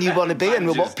person you want to be and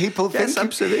what people think. Yes,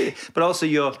 absolutely. But also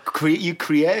you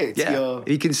create. Yeah,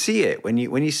 you can see it when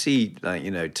you see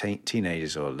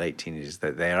teenagers or late teenagers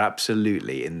that they are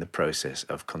absolutely in the process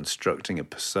of constructing a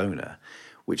persona,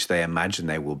 which they imagine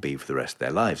they will be for the rest of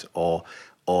their lives, or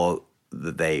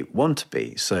that they want to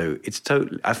be. So it's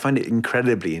totally. I find it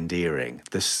incredibly endearing.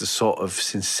 The sort of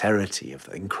sincerity of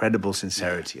the incredible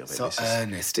sincerity of it. So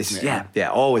earnest, isn't it? Yeah,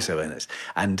 always so earnest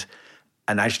and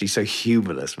actually so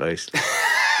humorless most.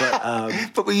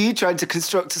 But were you trying to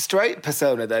construct a straight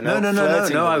persona then?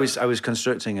 No. I was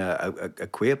constructing a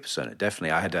queer persona.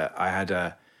 Definitely,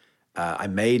 I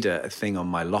made a thing on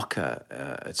my locker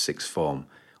at sixth form,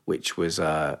 which was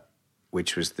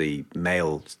the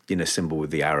male symbol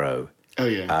with the arrow. Oh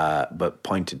yeah. But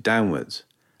pointed downwards.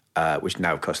 Which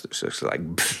now, of course,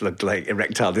 looked like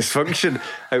erectile dysfunction.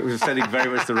 It was sending very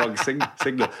much the wrong signal.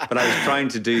 But I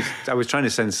was trying to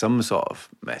send some sort of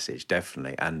message,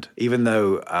 definitely. And even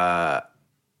though I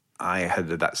had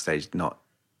at that stage not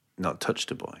touched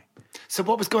a boy. So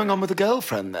what was going on with the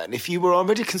girlfriend then? If you were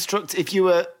already if you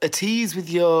were at ease with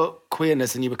your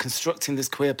queerness and you were constructing this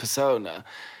queer persona,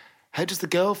 how does the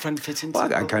girlfriend fit into it?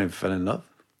 Well, I kind of fell in love.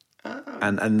 Oh.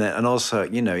 And also,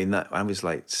 in that I was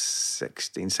like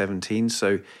 16, 17,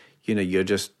 so, you're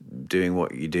just doing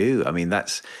what you do. I mean,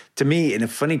 that's, to me, in a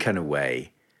funny kind of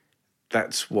way,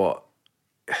 that's what,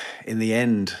 in the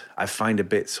end, I find a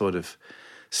bit sort of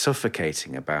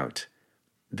suffocating about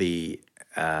the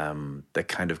kind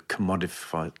of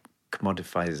commodification.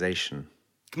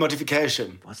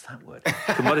 Commodification. What's that word?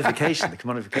 Commodification. The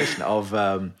commodification of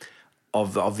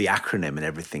the acronym and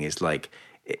everything is like,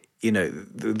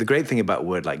 the great thing about a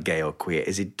word like gay or queer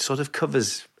is it sort of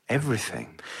covers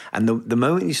everything. And the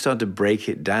moment you start to break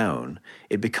it down,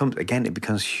 it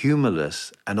becomes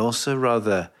humorless and also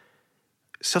rather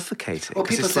suffocating. Well,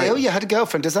 people say, you had a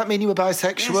girlfriend. Does that mean you were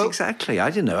bisexual? Yes, exactly.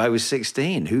 I didn't know. I was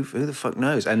 16. Who the fuck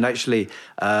knows? And actually,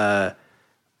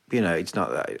 it's not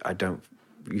that I don't...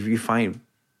 You find...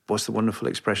 What's the wonderful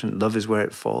expression? Love is where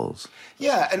it falls.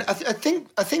 Yeah, and I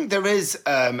think there is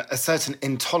a certain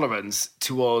intolerance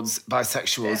towards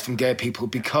bisexuals from gay people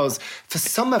because for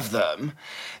some of them,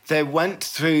 they went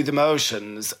through the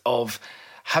motions of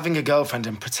having a girlfriend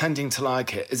and pretending to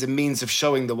like it as a means of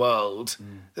showing the world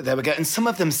that they were gay. And some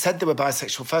of them said they were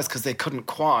bisexual first because they couldn't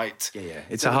quite. Yeah.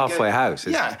 It's a halfway house,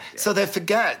 isn't it? Yeah, so they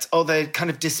forget or they kind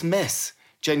of dismiss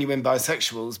genuine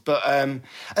bisexuals, but and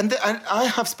I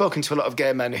have spoken to a lot of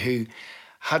gay men who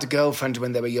had a girlfriend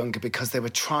when they were younger because they were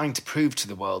trying to prove to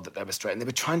the world that they were straight, and they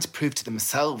were trying to prove to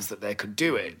themselves that they could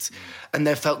do it, and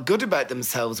they felt good about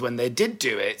themselves when they did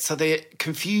do it, so they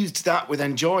confused that with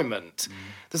enjoyment.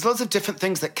 There's lots of different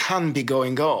things that can be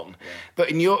going on,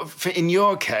 but in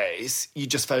your case, you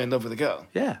just fell in love with a girl.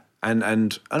 Yeah,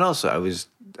 and also I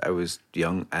was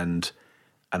young and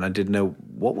I didn't know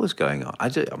what was going on. I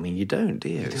mean, you don't, do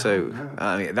you? No.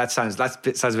 I mean, that sounds a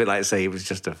bit like saying it was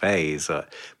just a phase.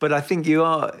 But I think you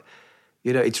are,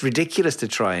 it's ridiculous to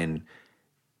try and.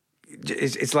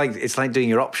 It's like doing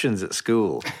your options at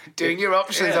school. Doing your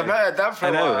options, I've heard that for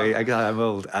a while. I know, I'm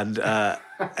old, and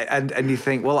and you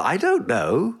think, well, I don't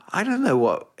know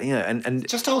what, and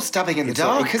just all stabbing in the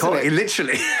dark, isn't it?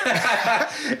 Literally,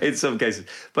 in some cases.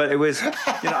 But it was,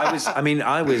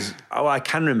 I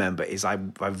can remember is I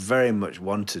very much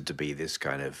wanted to be this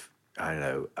kind of, I don't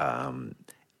know,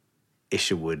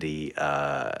 Isherwoody,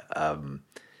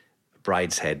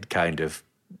 brideshead kind of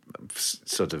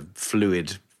sort of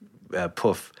fluid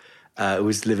puff who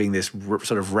was living this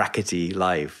sort of rackety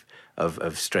life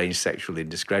of strange sexual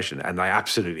indiscretion, and I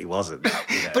absolutely wasn't.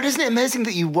 But isn't it amazing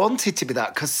that you wanted to be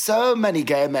that? Because so many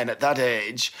gay men at that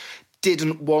age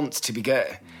didn't want to be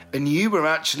gay. And you were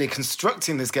actually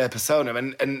constructing this gay persona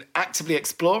and actively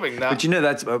exploring that.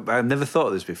 But I've never thought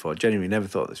of this before, genuinely never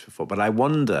thought of this before, but I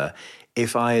wonder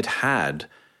if I had had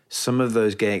some of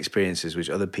those gay experiences which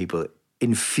other people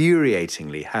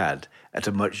infuriatingly had at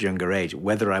a much younger age,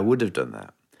 whether I would have done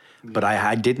that. But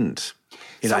I didn't.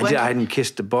 I hadn't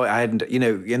kissed a boy. I hadn't,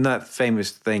 in that famous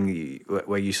thing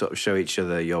where you sort of show each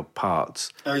other your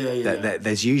parts. Oh, yeah.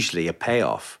 There's usually a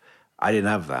payoff. I didn't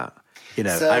have that.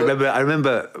 I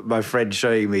remember my friend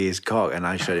showing me his cock, and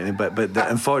I showed him, but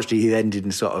unfortunately he then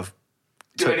didn't sort of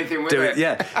do anything with it.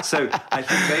 Yeah. So I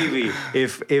think maybe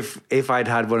if I'd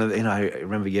had one of the, I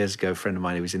remember years ago, a friend of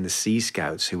mine who was in the Sea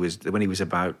Scouts, who was, when he was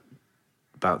about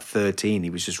 13,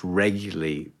 he was just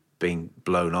regularly being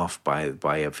blown off by a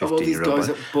 15-year-old.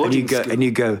 And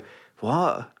you go,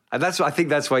 what? And I think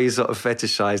that's why you sort of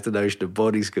fetishize the notion of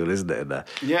boarding school, isn't it?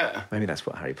 Yeah. Maybe that's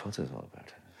what Harry Potter's all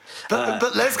about.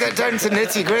 But let's get down to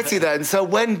nitty-gritty then. So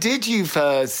when did you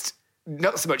first,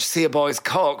 not so much see a boy's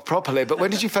cock properly, but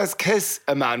when did you first kiss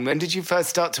a man? When did you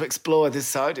first start to explore this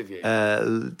side of you?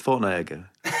 Fortnight ago.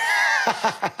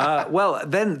 Well,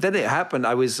 then it happened.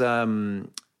 There was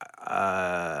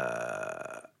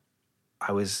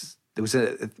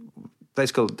a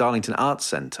place called Darlington Arts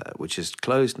Centre, which is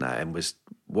closed now and was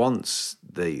once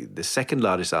the second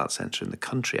largest art centre in the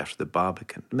country after the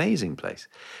Barbican. Amazing place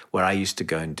where I used to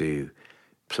go and do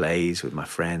plays with my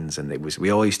friends, and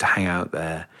we all used to hang out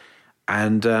there.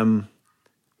 And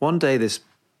one day this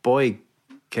boy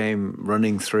came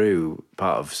running through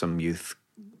part of some youth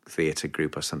theatre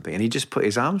group or something, and he just put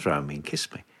his arms around me and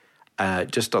kissed me.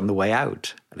 Just on the way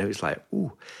out. And it was like,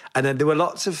 ooh. And then there were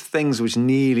lots of things which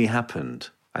nearly happened,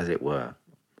 as it were.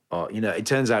 Or, it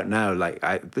turns out now,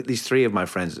 at least 3 of my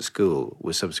friends at school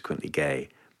were subsequently gay,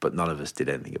 but none of us did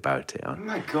anything about it. Oh,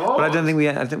 my God. But I think we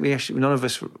actually, none of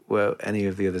us were any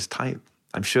of the others' type.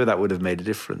 I'm sure that would have made a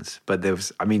difference. But there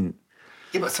was,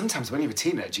 Yeah, but sometimes when you're a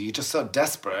teenager, you're just so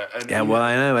desperate. And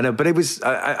I know. But it was,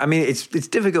 it's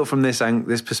difficult from this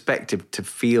perspective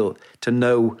to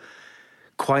know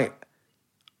quite.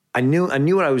 I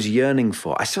knew what I was yearning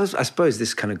for. I suppose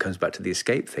this kind of comes back to the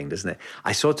escape thing, doesn't it?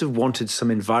 I sort of wanted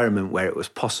some environment where it was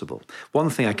possible. One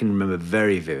thing I can remember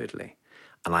very vividly,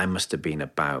 and I must have been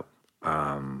about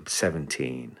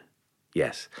 17,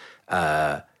 yes.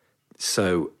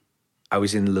 So I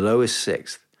was in the lowest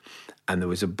sixth, and there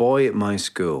was a boy at my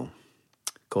school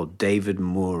called David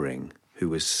Mooring, who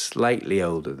was slightly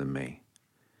older than me.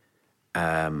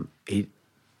 He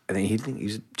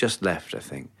was just left, I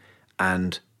think,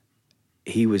 and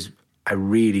I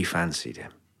really fancied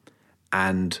him.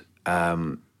 And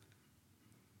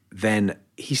then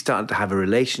he started to have a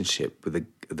relationship with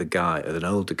an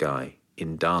older guy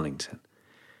in Darlington.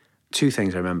 2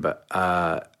 things I remember.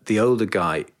 The older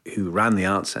guy who ran the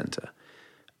art centre,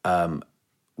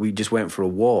 we just went for a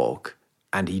walk,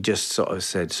 and he just sort of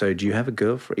said, so do you have a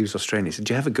girlfriend? He was Australian. He said,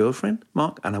 do you have a girlfriend,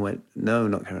 Mark? And I went, no,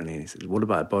 not currently. And he said, what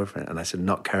about a boyfriend? And I said,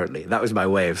 not currently. That was my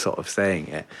way of sort of saying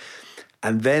it.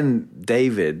 And then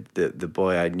David, the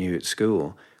boy I knew at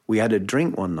school, we had a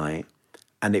drink one night,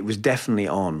 and it was definitely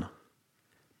on,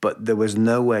 but there was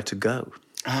nowhere to go.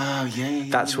 Oh, yeah.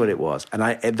 That's what it was.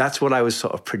 And that's what I was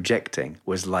sort of projecting,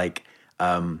 was like,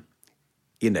 in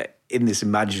this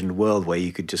imagined world where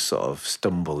you could just sort of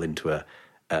stumble into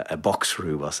a box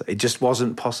room or something. It just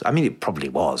wasn't possible. I mean, it probably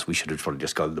was. We should have probably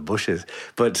just gone to the bushes.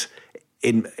 But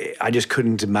I just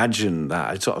couldn't imagine that.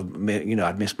 I'd sort of,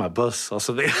 I'd missed my bus or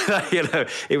something.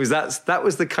 It was that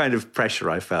was the kind of pressure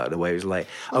I felt in a way. It was like,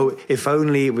 oh, if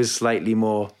only it was slightly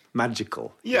more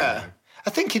magical. Yeah. I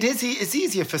think it is. It's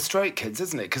easier for straight kids,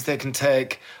 isn't it? Because they can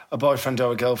take a boyfriend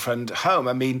or a girlfriend home.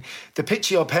 I mean, the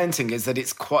picture you're painting is that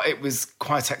it was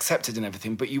quite accepted and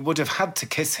everything, but you would have had to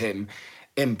kiss him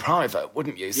in private,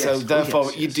 wouldn't you? Yes, so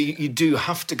therefore, yes. You do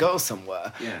have to go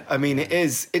somewhere. Yeah. I mean,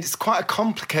 it's quite a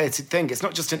complicated thing. It's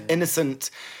not just an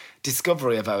innocent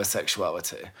discovery of our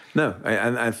sexuality. No,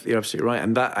 and you're absolutely right.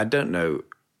 And that, I don't know.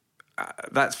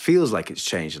 That feels like it's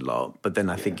changed a lot, but then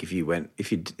I think if you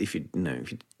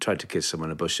tried to kiss someone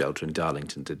in a bus shelter in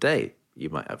Darlington today, you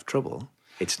might have trouble.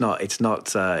 It's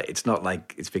not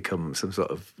like it's become some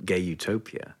sort of gay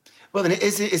utopia. Well, and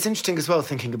it's interesting as well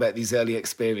thinking about these early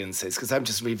experiences, because I'm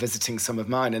just revisiting some of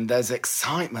mine, and there's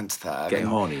excitement there. Getting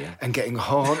horny, yeah. And getting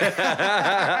horny.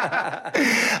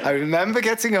 I remember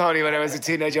getting horny when I was a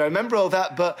teenager. I remember all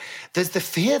that, but there's the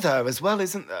fear there as well,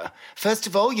 isn't there? First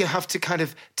of all, you have to kind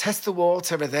of test the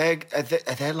water. Are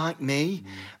they like me?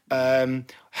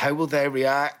 How will they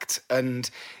react?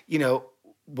 And, you know,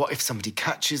 what if somebody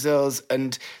catches us?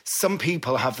 And some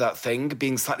people have that thing,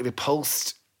 being slightly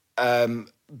repulsed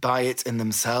by it in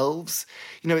themselves.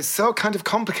 You know, it's so kind of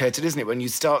complicated, isn't it, when you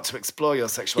start to explore your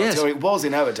sexuality? Yes. Or it was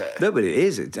in our day. No, but it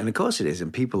is. And of course it is.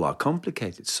 And people are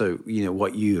complicated. So, you know,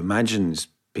 what you imagine is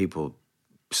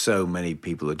so many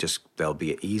people are just, they'll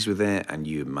be at ease with it, and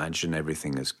you imagine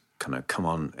everything has kind of come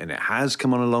on, and it has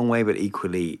come on a long way, but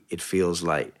equally it feels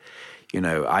like, you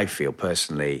know, I feel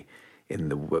personally in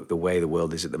the way the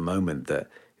world is at the moment that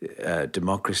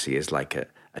democracy is like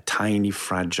a tiny,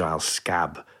 fragile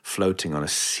scab floating on a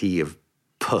sea of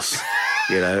pus.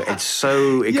 You know, it's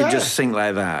so it could just sink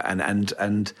like that,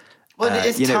 and well,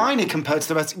 it's tiny compared to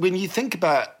the rest. When you think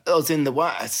about us in the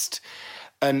West,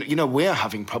 and you know we're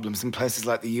having problems in places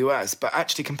like the US, but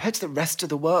actually compared to the rest of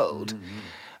the world,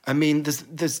 I mean,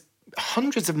 there's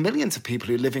hundreds of millions of people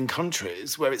who live in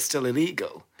countries where it's still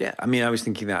illegal. Yeah, I mean, I was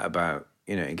thinking that about,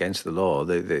 you know, Against the Law.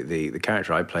 The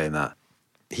character I play in that,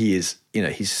 he is, you know,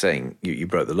 he's saying, you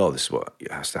broke the law, this is what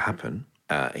has to happen.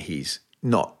 He's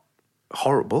not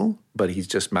horrible, but he's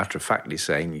just matter-of-factly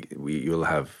saying you'll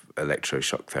have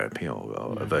electroshock therapy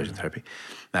or aversion therapy.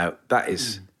 Now, that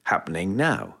is happening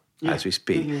now as we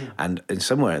speak. And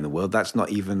somewhere in the world, that's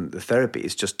not even the therapy,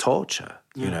 it's just torture,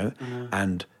 you know?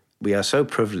 And we are so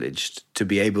privileged to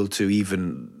be able to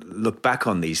even look back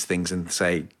on these things and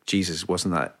say, Jesus,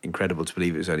 wasn't that incredible to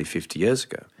believe it was only 50 years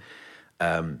ago?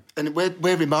 And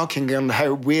we're remarking on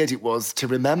how weird it was to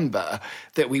remember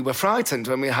that we were frightened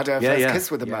when we had our first kiss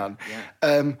with a man.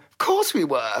 Of course we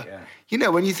were. Yeah. You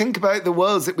know, when you think about the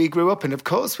worlds that we grew up in, of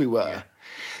course we were. Yeah.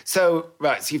 So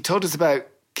you've told us about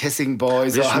kissing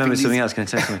boys. I just remembered something else. Can I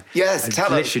tell you something? Yes, tell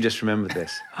us. I literally just remembered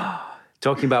this.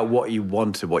 Talking about what you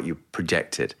wanted, what you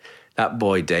projected. That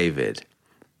boy, David,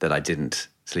 that I didn't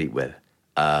sleep with,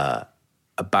 about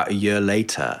a year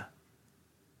later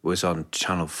was on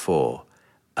Channel 4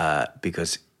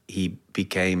 because he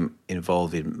became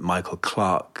involved in Michael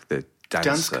Clark, the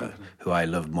dancer, who I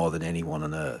love more than anyone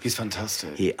on earth. He's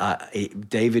fantastic.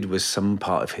 David was some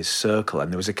part of his circle,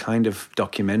 and there was a kind of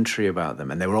documentary about them,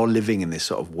 and they were all living in this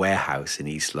sort of warehouse in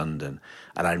East London,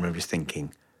 and I remember just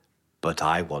thinking, but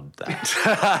I want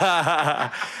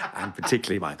that. And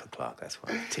particularly Michael Clark, that's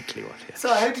what I particularly want. Yeah.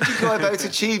 So how did you go about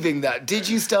achieving that? Did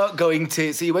you start going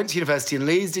to... So you went to university in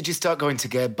Leeds. Did you start going to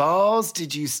gay bars?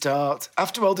 Did you start...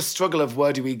 After all the struggle of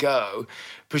where do we go,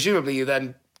 presumably you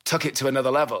then took it to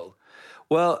another level.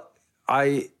 Well,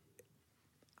 I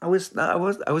was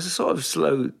a sort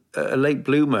of a late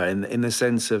bloomer in the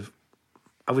sense of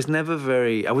I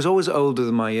was always older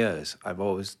than my years.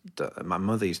 My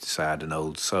mother used to say I had an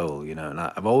old soul, you know, and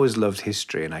I've always loved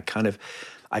history, and I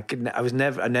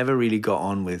never really got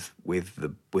on with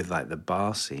like the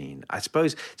bar scene. I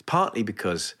suppose it's partly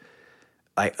because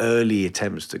like early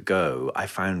attempts to go I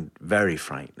found very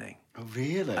frightening. Oh,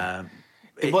 really?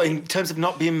 What, in terms of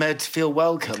not being made to feel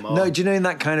welcome? Or? No, do you know, in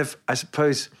that kind of, I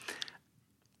suppose,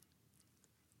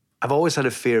 I've always had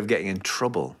a fear of getting in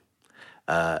trouble,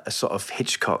 a sort of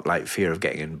Hitchcock-like fear of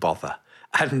getting in bother.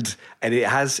 And it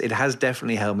has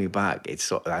definitely held me back. It's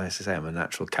sort of, as I say, I'm a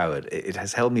natural coward. It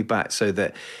has held me back so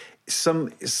that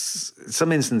some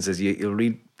instances you'll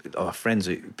read of friends,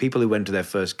 people who went to their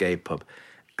first gay pub,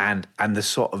 and the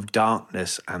sort of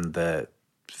darkness and the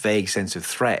vague sense of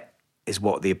threat is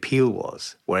what the appeal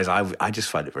was, whereas I just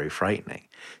find it very frightening.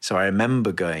 So I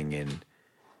remember going in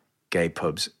gay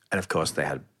pubs, and of course they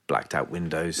had blacked out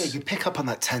windows. Yeah, you pick up on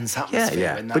that tense atmosphere.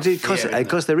 Yeah. And that but of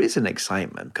course there is an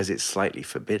excitement because it's slightly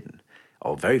forbidden,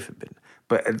 or very forbidden.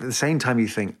 But at the same time you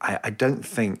think, I don't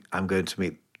think I'm going to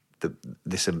meet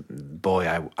this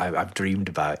boy I've dreamed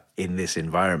about in this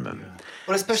environment. Yeah.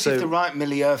 Well, especially if the right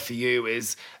milieu for you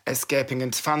is escaping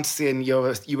into fantasy, and you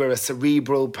were a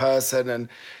cerebral person, and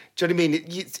do you know what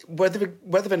I mean?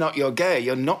 Whether or not you're gay,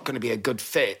 you're not going to be a good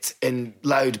fit in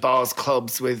loud bars,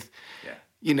 clubs with,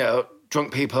 you know,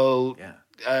 drunk people.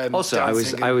 Yeah. Also, I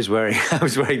was wearing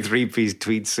 3-piece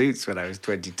tweed suits when I was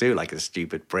 22, like a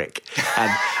stupid prick,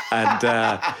 and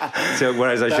so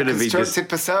whereas I should have been just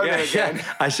persona again.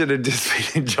 Yeah, I should have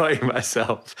just been enjoying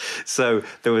myself. So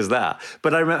there was that.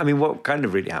 But I mean, what kind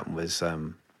of really happened was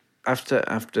after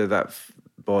that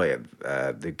boy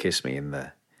who kissed me in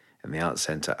in the arts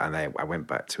centre, and I went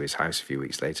back to his house a few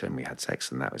weeks later, and we had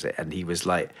sex, and that was it. And he was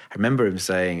like, I remember him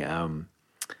saying,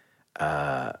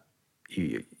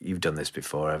 "You've done this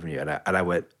before, haven't you?" And I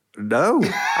went, "No."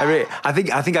 I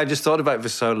think I just thought about it for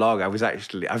so long.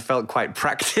 I felt quite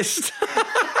practiced.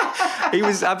 He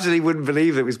was absolutely wouldn't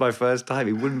believe it was my first time.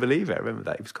 He wouldn't believe it. I remember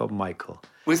that. He was called Michael.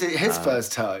 Was it his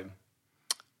first time?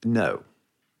 No.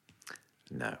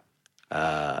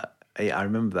 I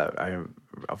remember that. I remember,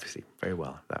 obviously very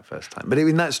well that first time. But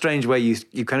in that strange way,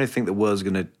 you kind of think the world's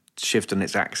going to shift on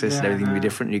its axis and everything will be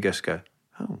different. And you just go,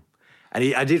 oh.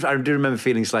 And I do remember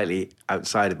feeling slightly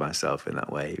outside of myself in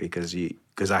that way because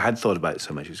I had thought about it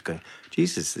so much. I was going,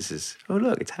 Jesus, this is, oh,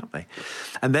 look, it's happening.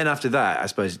 And then after that, I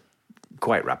suppose,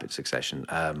 quite rapid succession,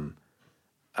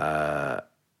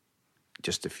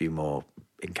 just a few more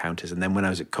encounters. And then when I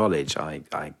was at college, I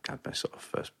had my sort of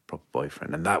first proper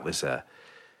boyfriend. And that was, I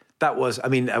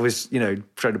mean, I was,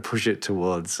 trying to push it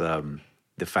towards the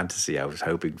fantasy I was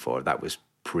hoping for. That was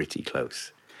pretty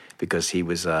close because he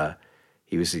was a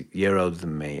year older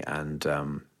than me, and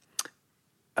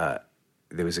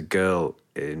there was a girl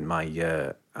in my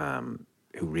year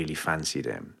who really fancied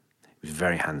him. He was a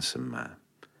very handsome man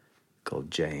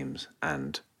called James,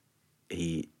 and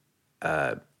he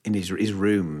in his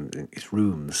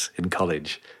rooms in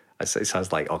college. It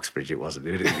sounds like Oxbridge. It wasn't.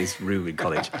 His room in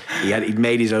college. He'd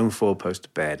made his own 4-poster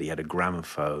bed. He had a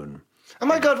gramophone. Oh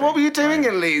my God! What were you doing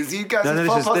in Leeds? You guys had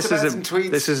 4-poster beds and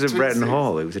tweeds. This is at Bretton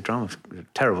Hall. It was a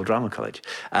terrible drama college.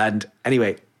 And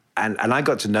anyway, and I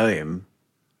got to know him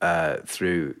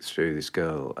through this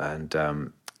girl,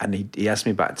 and he asked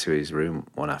me back to his room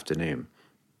one afternoon,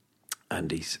 and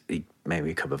he made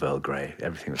me a cup of Earl Grey.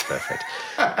 Everything was perfect,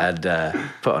 and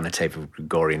put on a tape of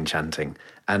Gregorian chanting,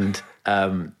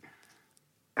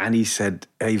 and he said,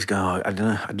 he was going, oh, I don't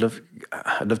know, I'd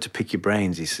love to pick your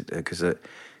brains. He said, because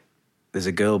there's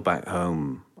a girl back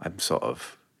home I'm sort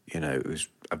of,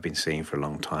 I've been seeing for a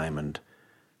long time, and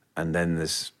then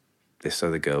there's this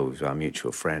other girl who's our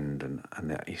mutual friend, and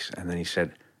then he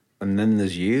said, and then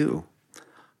there's you.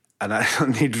 And I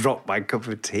suddenly dropped my cup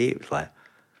of tea. It was like,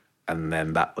 and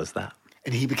then that was that.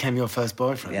 And he became your first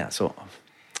boyfriend? Yeah, sort of.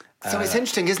 So it's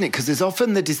interesting, isn't it? Because there's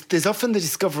often the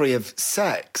discovery of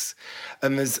sex,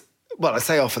 and I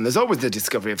say often, there's always the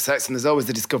discovery of sex and there's always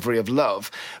the discovery of love.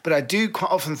 But I do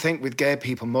quite often think with gay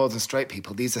people more than straight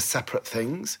people, these are separate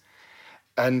things.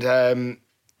 And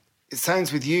it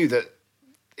sounds with you that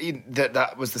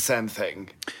was the same thing.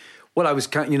 Well, I was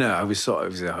I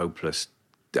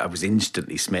was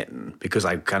instantly smitten because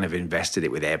I kind of invested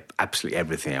it with absolutely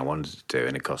everything I wanted to do.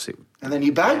 And of course and then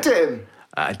you bagged him.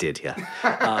 I did, yeah.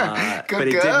 Good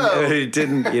but girl. It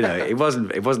didn't, it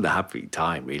wasn't a happy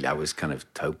time, really. I was kind of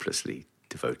hopelessly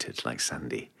devoted, like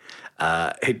Sandy,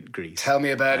 in Greece. Tell me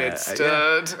about it,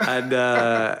 stud. Yeah. And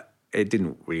it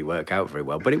didn't really work out very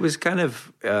well. But it was kind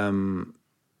of, and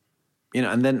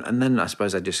then I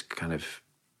suppose I just kind of,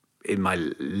 in my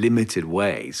limited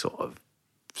way, sort of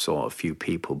saw a few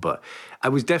people. But I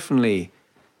was definitely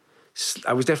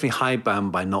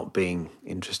hidebound by not being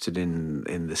interested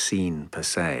in the scene per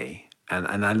se,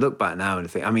 and I look back now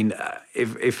and think, I mean,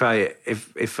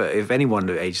 if anyone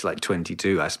at age like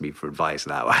 22 asked me for advice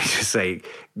now, I just say,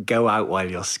 go out while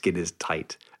your skin is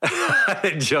tight,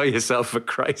 enjoy yourself for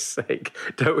Christ's sake.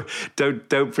 Don't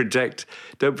project,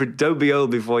 don't be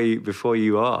old before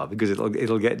you are, because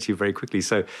it'll get to you very quickly.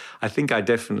 So I think I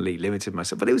definitely limited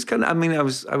myself, but it was kind of, I mean, I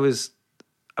was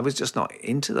just not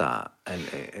into that.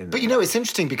 But, it's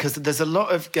interesting because there's a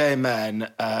lot of gay men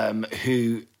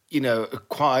who,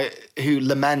 who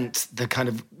lament the kind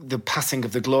of the passing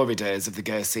of the glory days of the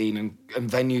gay scene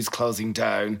and venues closing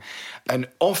down. And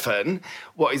often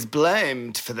what is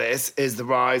blamed for this is the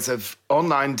rise of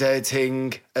online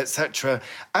dating, etc.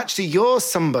 Actually, you're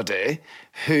somebody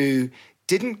who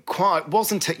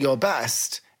wasn't at your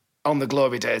best on the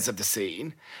glory days of the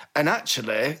scene. And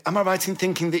actually, am I right in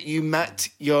thinking that you met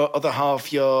your other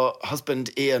half, your husband,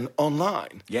 Ian,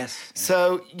 online? Yes.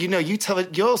 So, you tell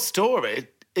it, your story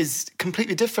is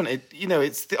completely different.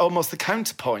 It's almost the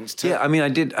counterpoint to... Yeah, I mean, I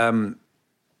did... I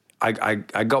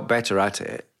got better at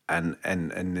it. And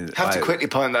have to quickly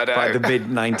point that out. By the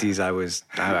mid-90s,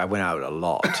 I went out a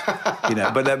lot.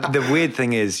 But the weird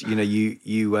thing is,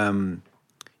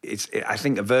 I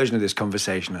think a version of this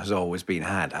conversation has always been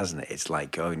had, hasn't it? It's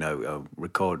like,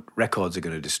 records are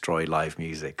going to destroy live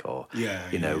music, or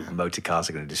motor cars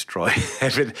are going to destroy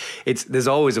everything. There's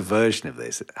always a version of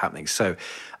this happening. So,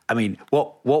 I mean,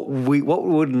 what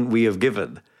wouldn't we have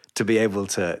given to be able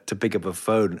to pick up a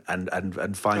phone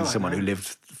and find someone who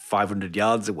lived 500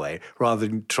 yards away, rather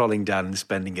than trolling down and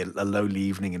spending a lonely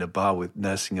evening in a bar with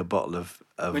nursing a bottle of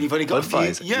when you've only got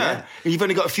a few, you've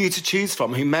only got a few to choose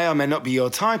from who may or may not be your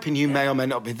type and who may or may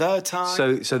not be their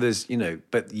type. So there's,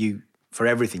 but for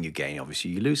everything you gain,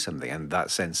 obviously you lose something, and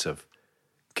that sense of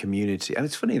community. And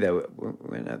it's funny though, we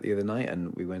went out the other night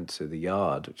and we went to the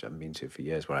Yard, which I haven't been to for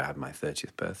years, where I had my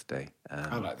 30th birthday.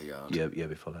 I like the Yard. Year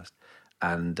before last.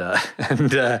 And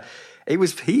it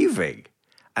was heaving.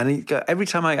 And every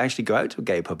time I actually go out to a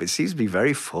gay pub, it seems to be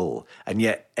very full. And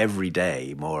yet every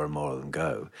day, more and more of them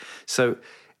go. So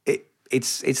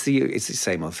it's the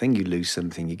same old thing. You lose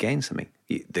something, you gain something.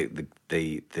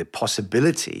 The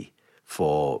possibility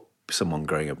for someone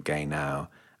growing up gay now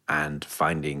and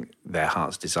finding their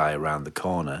heart's desire around the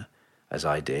corner, as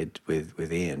I did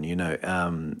with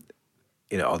Ian,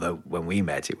 although when we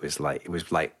met, it was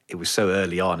so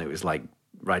early on, it was like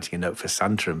writing a note for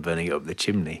Santa and burning it up the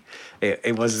chimney.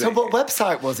 It was. So what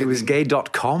website was it? It was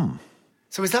gay.com.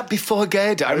 So was that before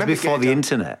Gaydar? It was before the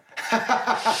internet.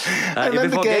 I remember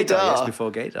before Gaydar. Yes, before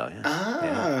Gaydar, yeah.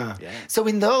 Ah. Yeah. So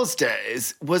in those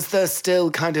days, was there still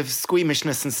kind of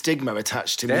squeamishness and stigma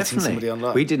attached to meeting somebody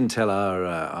online? We didn't tell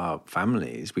our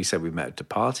families. We said we met at a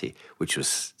party, which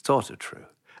was sort of true.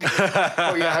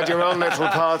 Oh, you had your own little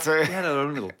party. We had our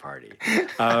own little party.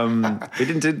 We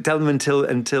didn't tell them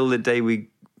until the day we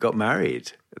got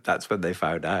married. That's when they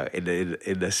found out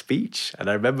in a speech. And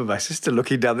I remember my sister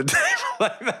looking down the table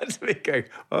like that to me going,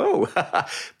 oh.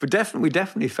 But we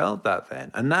definitely felt that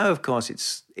then. And now, of course,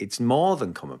 it's more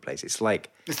than commonplace. It's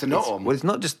like... It's the norm. It's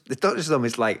not just them.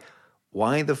 It's like,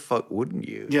 why the fuck wouldn't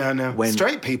you? Yeah, I know.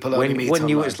 Straight people only meet when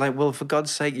online. It's like, well, for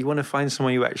God's sake, you want to find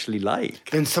someone you actually like.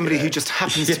 Than somebody who just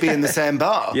happens to be in the same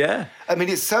bar. Yeah. I mean,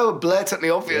 it's so blatantly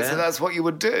obvious that that's what you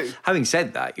would do. Having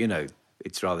said that,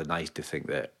 it's rather nice to think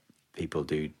that people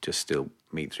do just still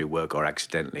meet through work or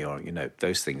accidentally, or,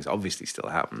 those things obviously still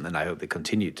happen, and I hope they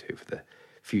continue to for the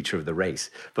future of the race.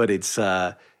 But it's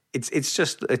about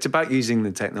using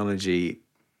the technology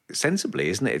sensibly,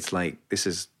 isn't it? It's like,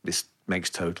 this makes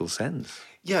total sense.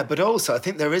 Yeah, but also I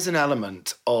think there is an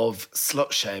element of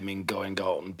slut-shaming going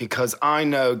on, because I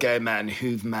know gay men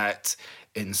who've met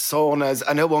in saunas.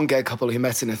 I know one gay couple who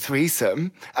met in a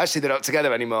threesome. Actually, they're not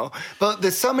together anymore. But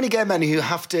there's so many gay men who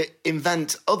have to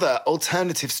invent other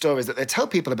alternative stories that they tell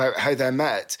people about how they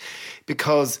met,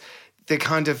 because the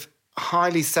kind of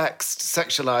highly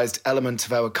sexualized element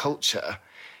of our culture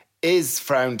is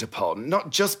frowned upon, not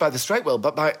just by the straight world,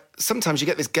 but by sometimes you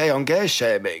get this gay-on-gay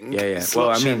shaming. Yeah. Well,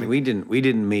 I mean, we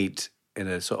didn't meet in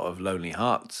a sort of Lonely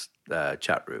Hearts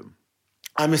chat room.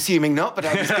 I'm assuming not, but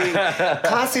I was being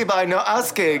classy by not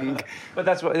asking.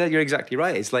 But you're exactly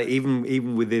right. It's like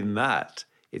even within that,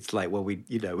 it's like, well,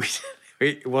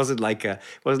 it wasn't like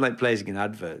placing an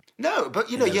advert. No, but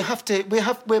you have to.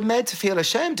 We're made to feel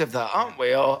ashamed of that, aren't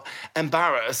we, or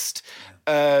embarrassed?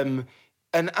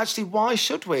 And actually, why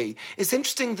should we? It's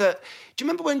interesting that... Do you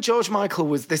remember when George Michael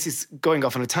was... This is going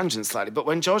off on a tangent slightly, but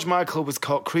when George Michael was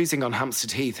caught cruising on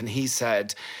Hampstead Heath and he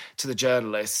said to the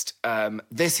journalist,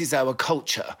 this is our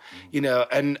culture,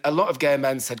 and a lot of gay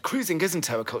men said, cruising isn't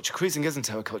our culture, cruising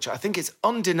isn't our culture. I think it's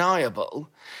undeniable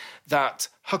that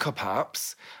hookup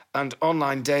apps and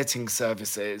online dating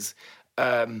services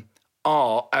are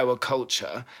our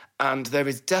culture, and there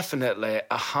is definitely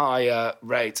a higher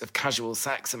rate of casual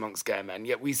sex amongst gay men,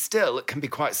 yet we still can be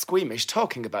quite squeamish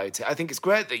talking about it. I think it's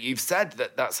great that you've said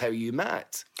that that's how you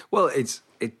met. Well, I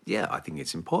think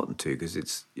it's important too,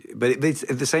 because but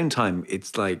at the same time,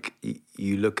 it's like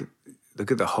you look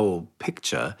at the whole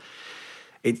picture.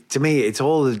 To me, it's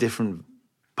all a different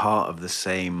part of the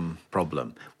same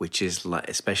problem, which is like,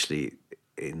 especially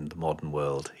in the modern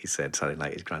world, he said, sounding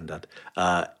like his granddad,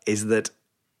 is that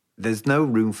there's no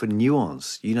room for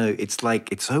nuance. It's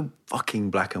like, it's so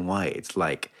fucking black and white. It's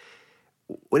like,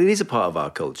 well, it is a part of our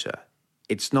culture.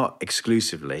 It's not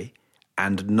exclusively,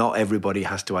 and not everybody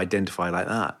has to identify like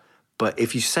that. But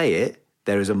if you say it,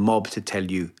 there is a mob to tell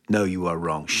you, no, you are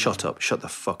wrong. Shut up. Shut the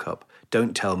fuck up.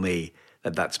 Don't tell me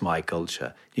that that's my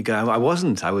culture. You go, I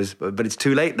wasn't. I was, but it's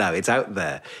too late now. It's out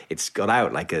there. It's got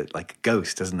out like a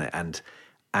ghost, doesn't it? And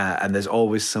there's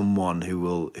always someone who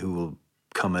will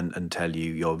come and tell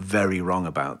you you're very wrong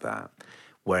about that.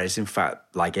 Whereas, in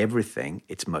fact, like everything,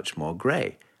 it's much more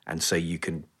grey. And so you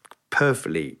can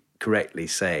perfectly correctly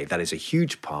say that is a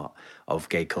huge part of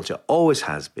gay culture, always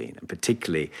has been, and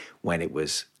particularly when it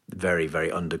was very, very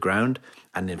underground.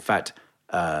 And in fact,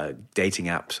 dating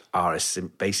apps are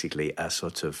basically a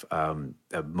sort of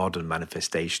a modern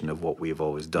manifestation of what we've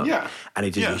always done. Yeah. And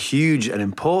it is a huge and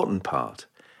important part.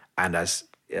 And as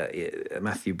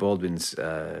Matthew Baldwin's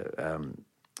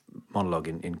monologue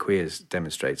in Queers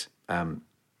demonstrates,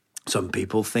 some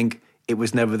people think it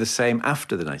was never the same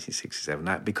after the 1967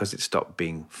 Act because it stopped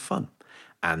being fun.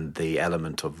 and the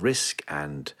element of risk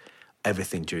and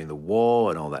everything during the war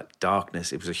and all that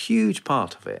darkness. It was a huge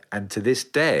part of it. And to this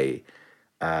day,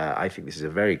 I think this is a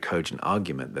very cogent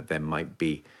argument that there might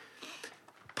be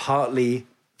partly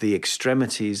the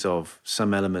extremities of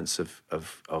some elements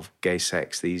of gay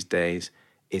sex these days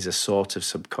is a sort of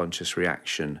subconscious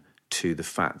reaction to the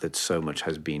fact that so much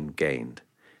has been gained.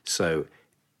 So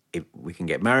if we can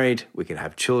get married, we can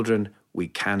have children, we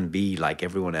can be like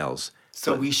everyone else.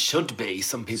 So we should be,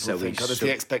 some people think, or there's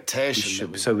the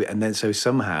expectation. So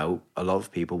somehow a lot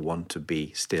of people want to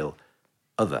be still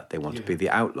other. They want to be the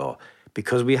outlaw.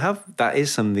 Because that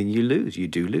is something you lose. You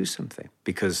do lose something.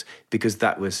 Because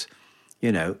that was,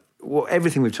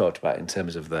 everything we've talked about in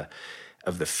terms of the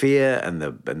fear and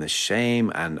the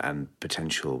shame and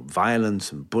potential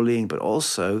violence and bullying, but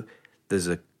also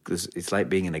it's like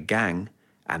being in a gang,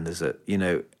 and there's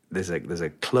a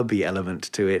clubby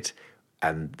element to it,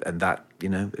 and that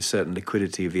a certain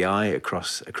liquidity of the eye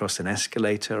across an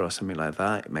escalator or something like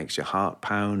that. It makes your heart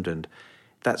pound, and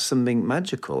that's something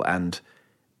magical. And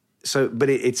so, but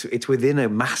it's within a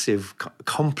massive,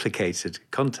 complicated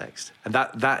context, and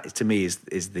that to me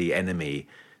is the enemy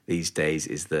these days.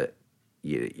 Is that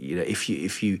if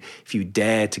you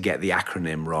dare to get the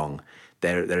acronym wrong,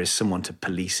 there is someone to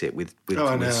police it with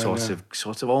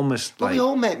sort of almost like. We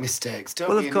all make mistakes, don't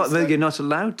we? Well, of course, you're not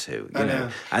allowed to,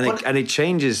 and it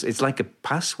changes. It's like a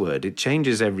password. It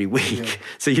changes every week,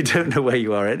 so you don't know where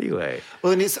you are anyway.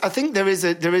 Well, and I think there is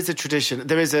a tradition.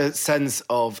 There is a sense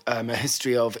of a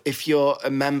history of, if you're a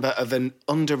member of an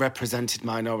underrepresented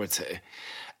minority,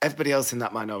 everybody else in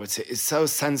that minority is so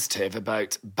sensitive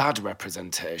about bad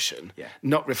representation,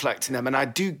 not reflecting them. And I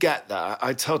do get that.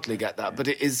 I totally get that. But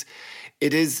it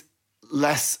is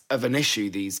less of an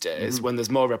issue these days when there's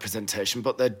more representation.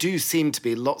 But there do seem to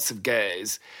be lots of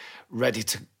gays ready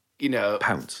to,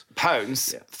 pounce,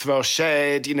 throw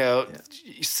shade,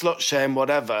 slut shame,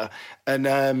 whatever.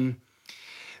 And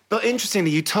but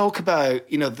interestingly, you talk about,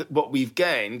 what we've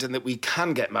gained and that we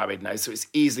can get married now, so it's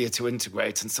easier to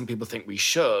integrate, and some people think we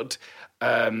should,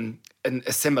 and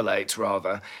assimilate,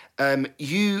 rather. Am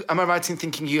I right in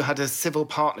thinking you had a civil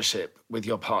partnership with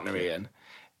your partner, Ian,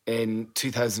 in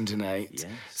 2008? Yes.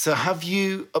 So have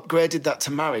you upgraded that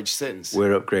to marriage since?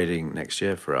 We're upgrading next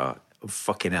year for our,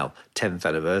 10th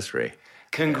anniversary.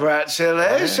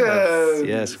 Congratulations!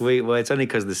 Yes. It's only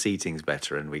because the seating's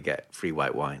better and we get free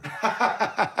white wine.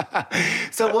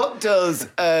 So what does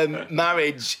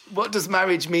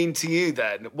marriage mean to you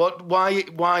then? Why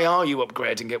are you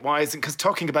upgrading it? Why is it? Because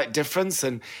talking about difference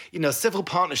and, civil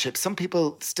partnerships, some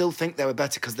people still think they were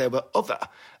better because they were other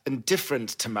and different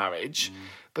to marriage,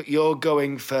 but you're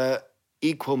going for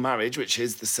equal marriage, which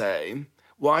is the same.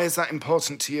 Why is that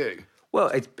important to you? Well,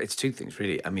 it's two things,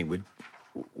 really. I mean,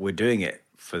 we're doing it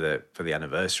for the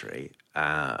anniversary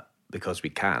because we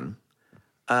can,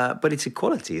 but it's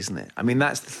equality, isn't it? I mean,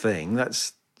 that's the thing.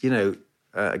 That's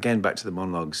again back to the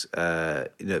monologues.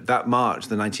 That March,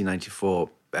 the 1994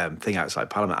 thing outside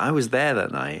Parliament. I was there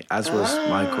that night, as was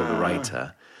Michael, the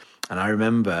writer, and I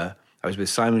remember I was with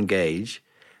Simon Gage.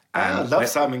 And I love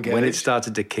Simon Gage. When it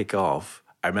started to kick off,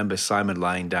 I remember Simon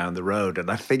lying down the road,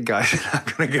 and I think I'm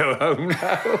going to go home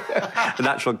now. A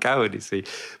natural coward, you see.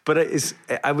 But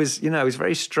I was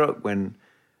very struck when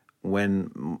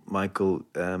Michael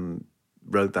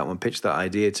wrote that one, pitched that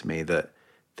idea to me, that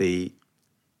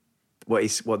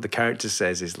what the character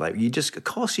says is like, of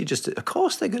course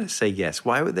they're going to say yes.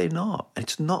 Why would they not? And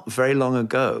it's not very long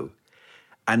ago,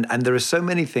 and there are so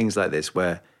many things like this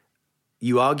where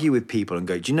you argue with people and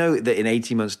go, do you know that in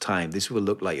 18 months' time, this will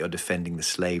look like you're defending the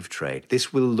slave trade?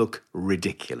 This will look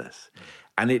ridiculous.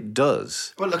 And it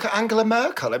does. Well, look at Angela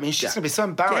Merkel. I mean, she's going to be so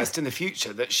embarrassed in the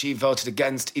future that she voted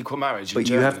against equal marriage in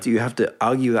Germany. But you have to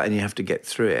argue that, and you have to get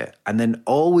through it. And then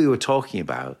all we were talking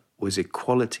about was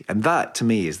equality. And that, to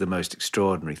me, is the most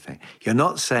extraordinary thing. You're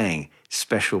not saying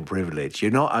special privilege.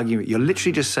 You're not arguing. You're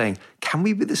literally just saying, can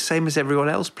we be the same as everyone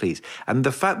else, please? And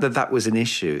the fact that was an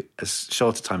issue as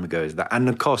short a time ago as that, and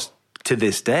of course, to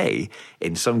this day,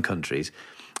 in some countries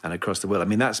and across the world, I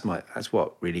mean, that's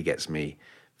what really gets me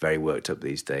very worked up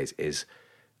these days, is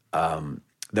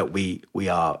that we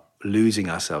are losing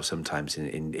ourselves sometimes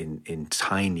in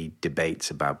tiny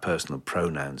debates about personal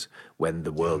pronouns when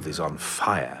the world is on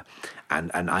fire,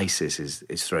 and ISIS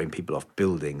is throwing people off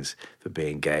buildings for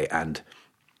being gay, and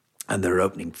they're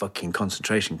opening fucking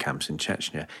concentration camps in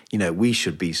Chechnya. We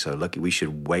should be so lucky. We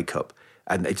should wake up.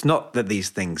 And it's not that these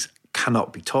things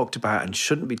cannot be talked about and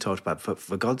shouldn't be talked about.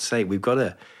 For God's sake, we've got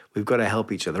to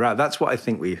help each other out. That's what I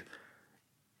think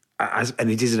and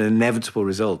it is an inevitable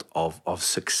result of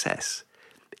success,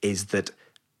 is that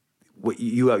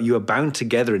you are bound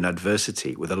together in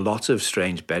adversity with a lot of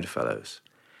strange bedfellows.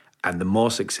 And the more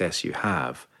success you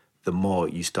have, the more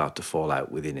you start to fall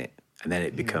out within it. And then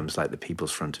it becomes like the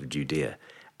People's Front of Judea.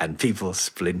 And people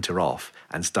splinter off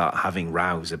and start having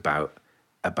rows about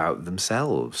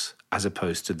themselves as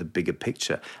opposed to the bigger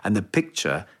picture. And the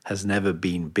picture has never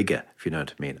been bigger, if you know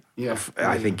what I mean. Yeah.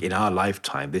 I think in our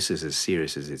lifetime, this is as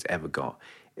serious as it's ever got.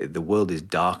 The world is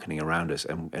darkening around us,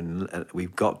 and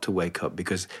we've got to wake up,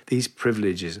 because these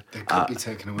privileges they could be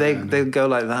taken away. They go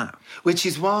like that. Which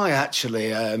is why,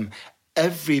 actually,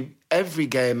 every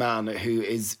gay man who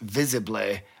is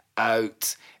visibly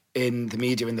out in the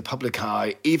media, in the public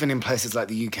eye, even in places like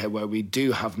the UK where we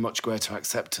do have much greater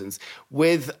acceptance,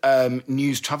 with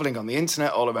news travelling on the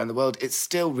internet all around the world, it's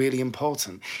still really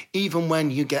important. Even when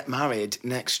you get married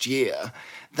next year,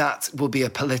 that will be a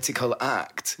political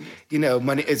act. You know,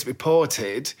 when it is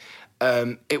reported,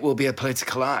 it will be a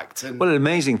political act. And well, an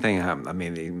amazing thing happened. I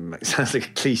mean, it sounds like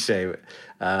a cliche,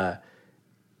 but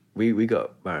we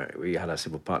got married. We had our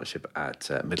civil partnership at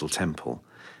Middle Temple,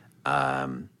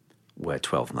 where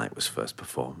 12th Night was first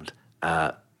performed,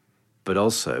 but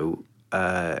also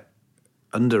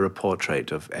under a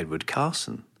portrait of Edward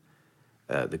Carson,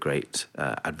 the great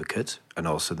advocate, and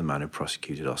also the man who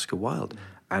prosecuted Oscar Wilde.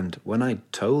 And when I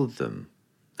told them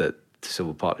that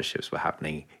civil partnerships were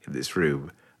happening in this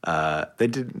room, they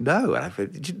didn't know. And I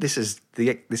thought, this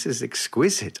is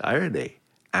exquisite irony.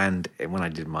 And when I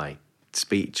did my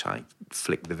speech, I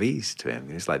flicked the V's to him.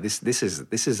 It's like this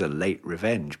is a late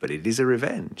revenge, but it is a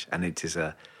revenge, and it's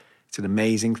an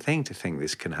amazing thing to think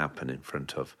this can happen in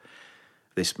front of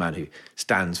this man who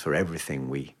stands for everything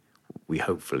we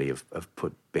hopefully have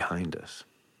put behind us.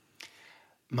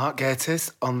 Mark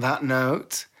Gatiss, on that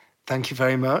note, thank you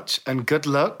very much, and good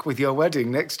luck with your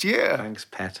wedding next year. Thanks,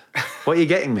 pet. What are you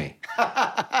getting me?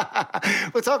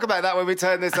 We'll talk about that when we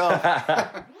turn this off.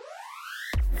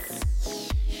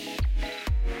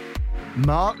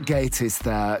 Mark Gatiss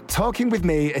there, talking with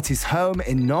me at his home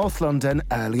in North London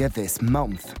earlier this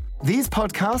month. These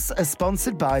podcasts are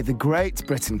sponsored by the Great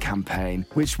Britain Campaign,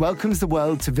 which welcomes the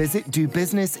world to visit, do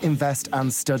business, invest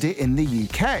and study in the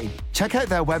UK. Check out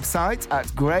their website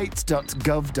at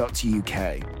great.gov.uk.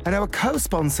 And our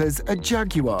co-sponsors are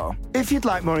Jaguar. If you'd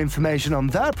like more information on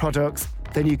their products,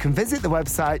 then you can visit the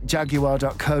website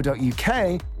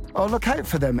jaguar.co.uk or look out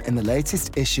for them in the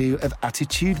latest issue of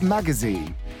Attitude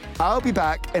magazine. I'll be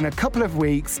back in a couple of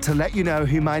weeks to let you know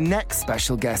who my next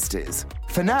special guest is.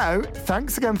 For now,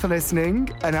 thanks again for listening,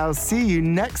 and I'll see you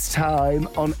next time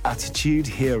on Attitude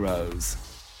Heroes.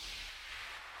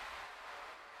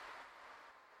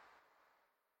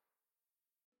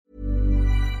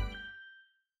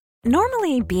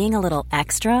 Normally, being a little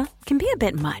extra can be a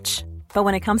bit much, but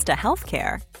when it comes to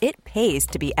healthcare, it pays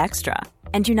to be extra.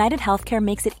 And United Healthcare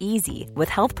makes it easy with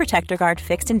Health Protector Guard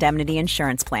fixed indemnity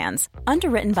insurance plans.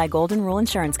 Underwritten by Golden Rule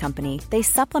Insurance Company, they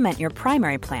supplement your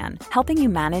primary plan, helping you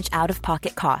manage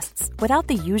out-of-pocket costs without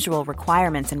the usual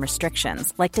requirements and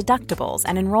restrictions like deductibles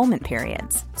and enrollment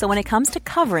periods. So when it comes to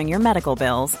covering your medical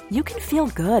bills, you can feel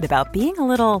good about being a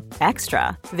little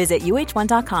extra. Visit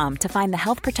UH1.com to find the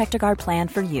Health Protector Guard plan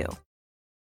for you.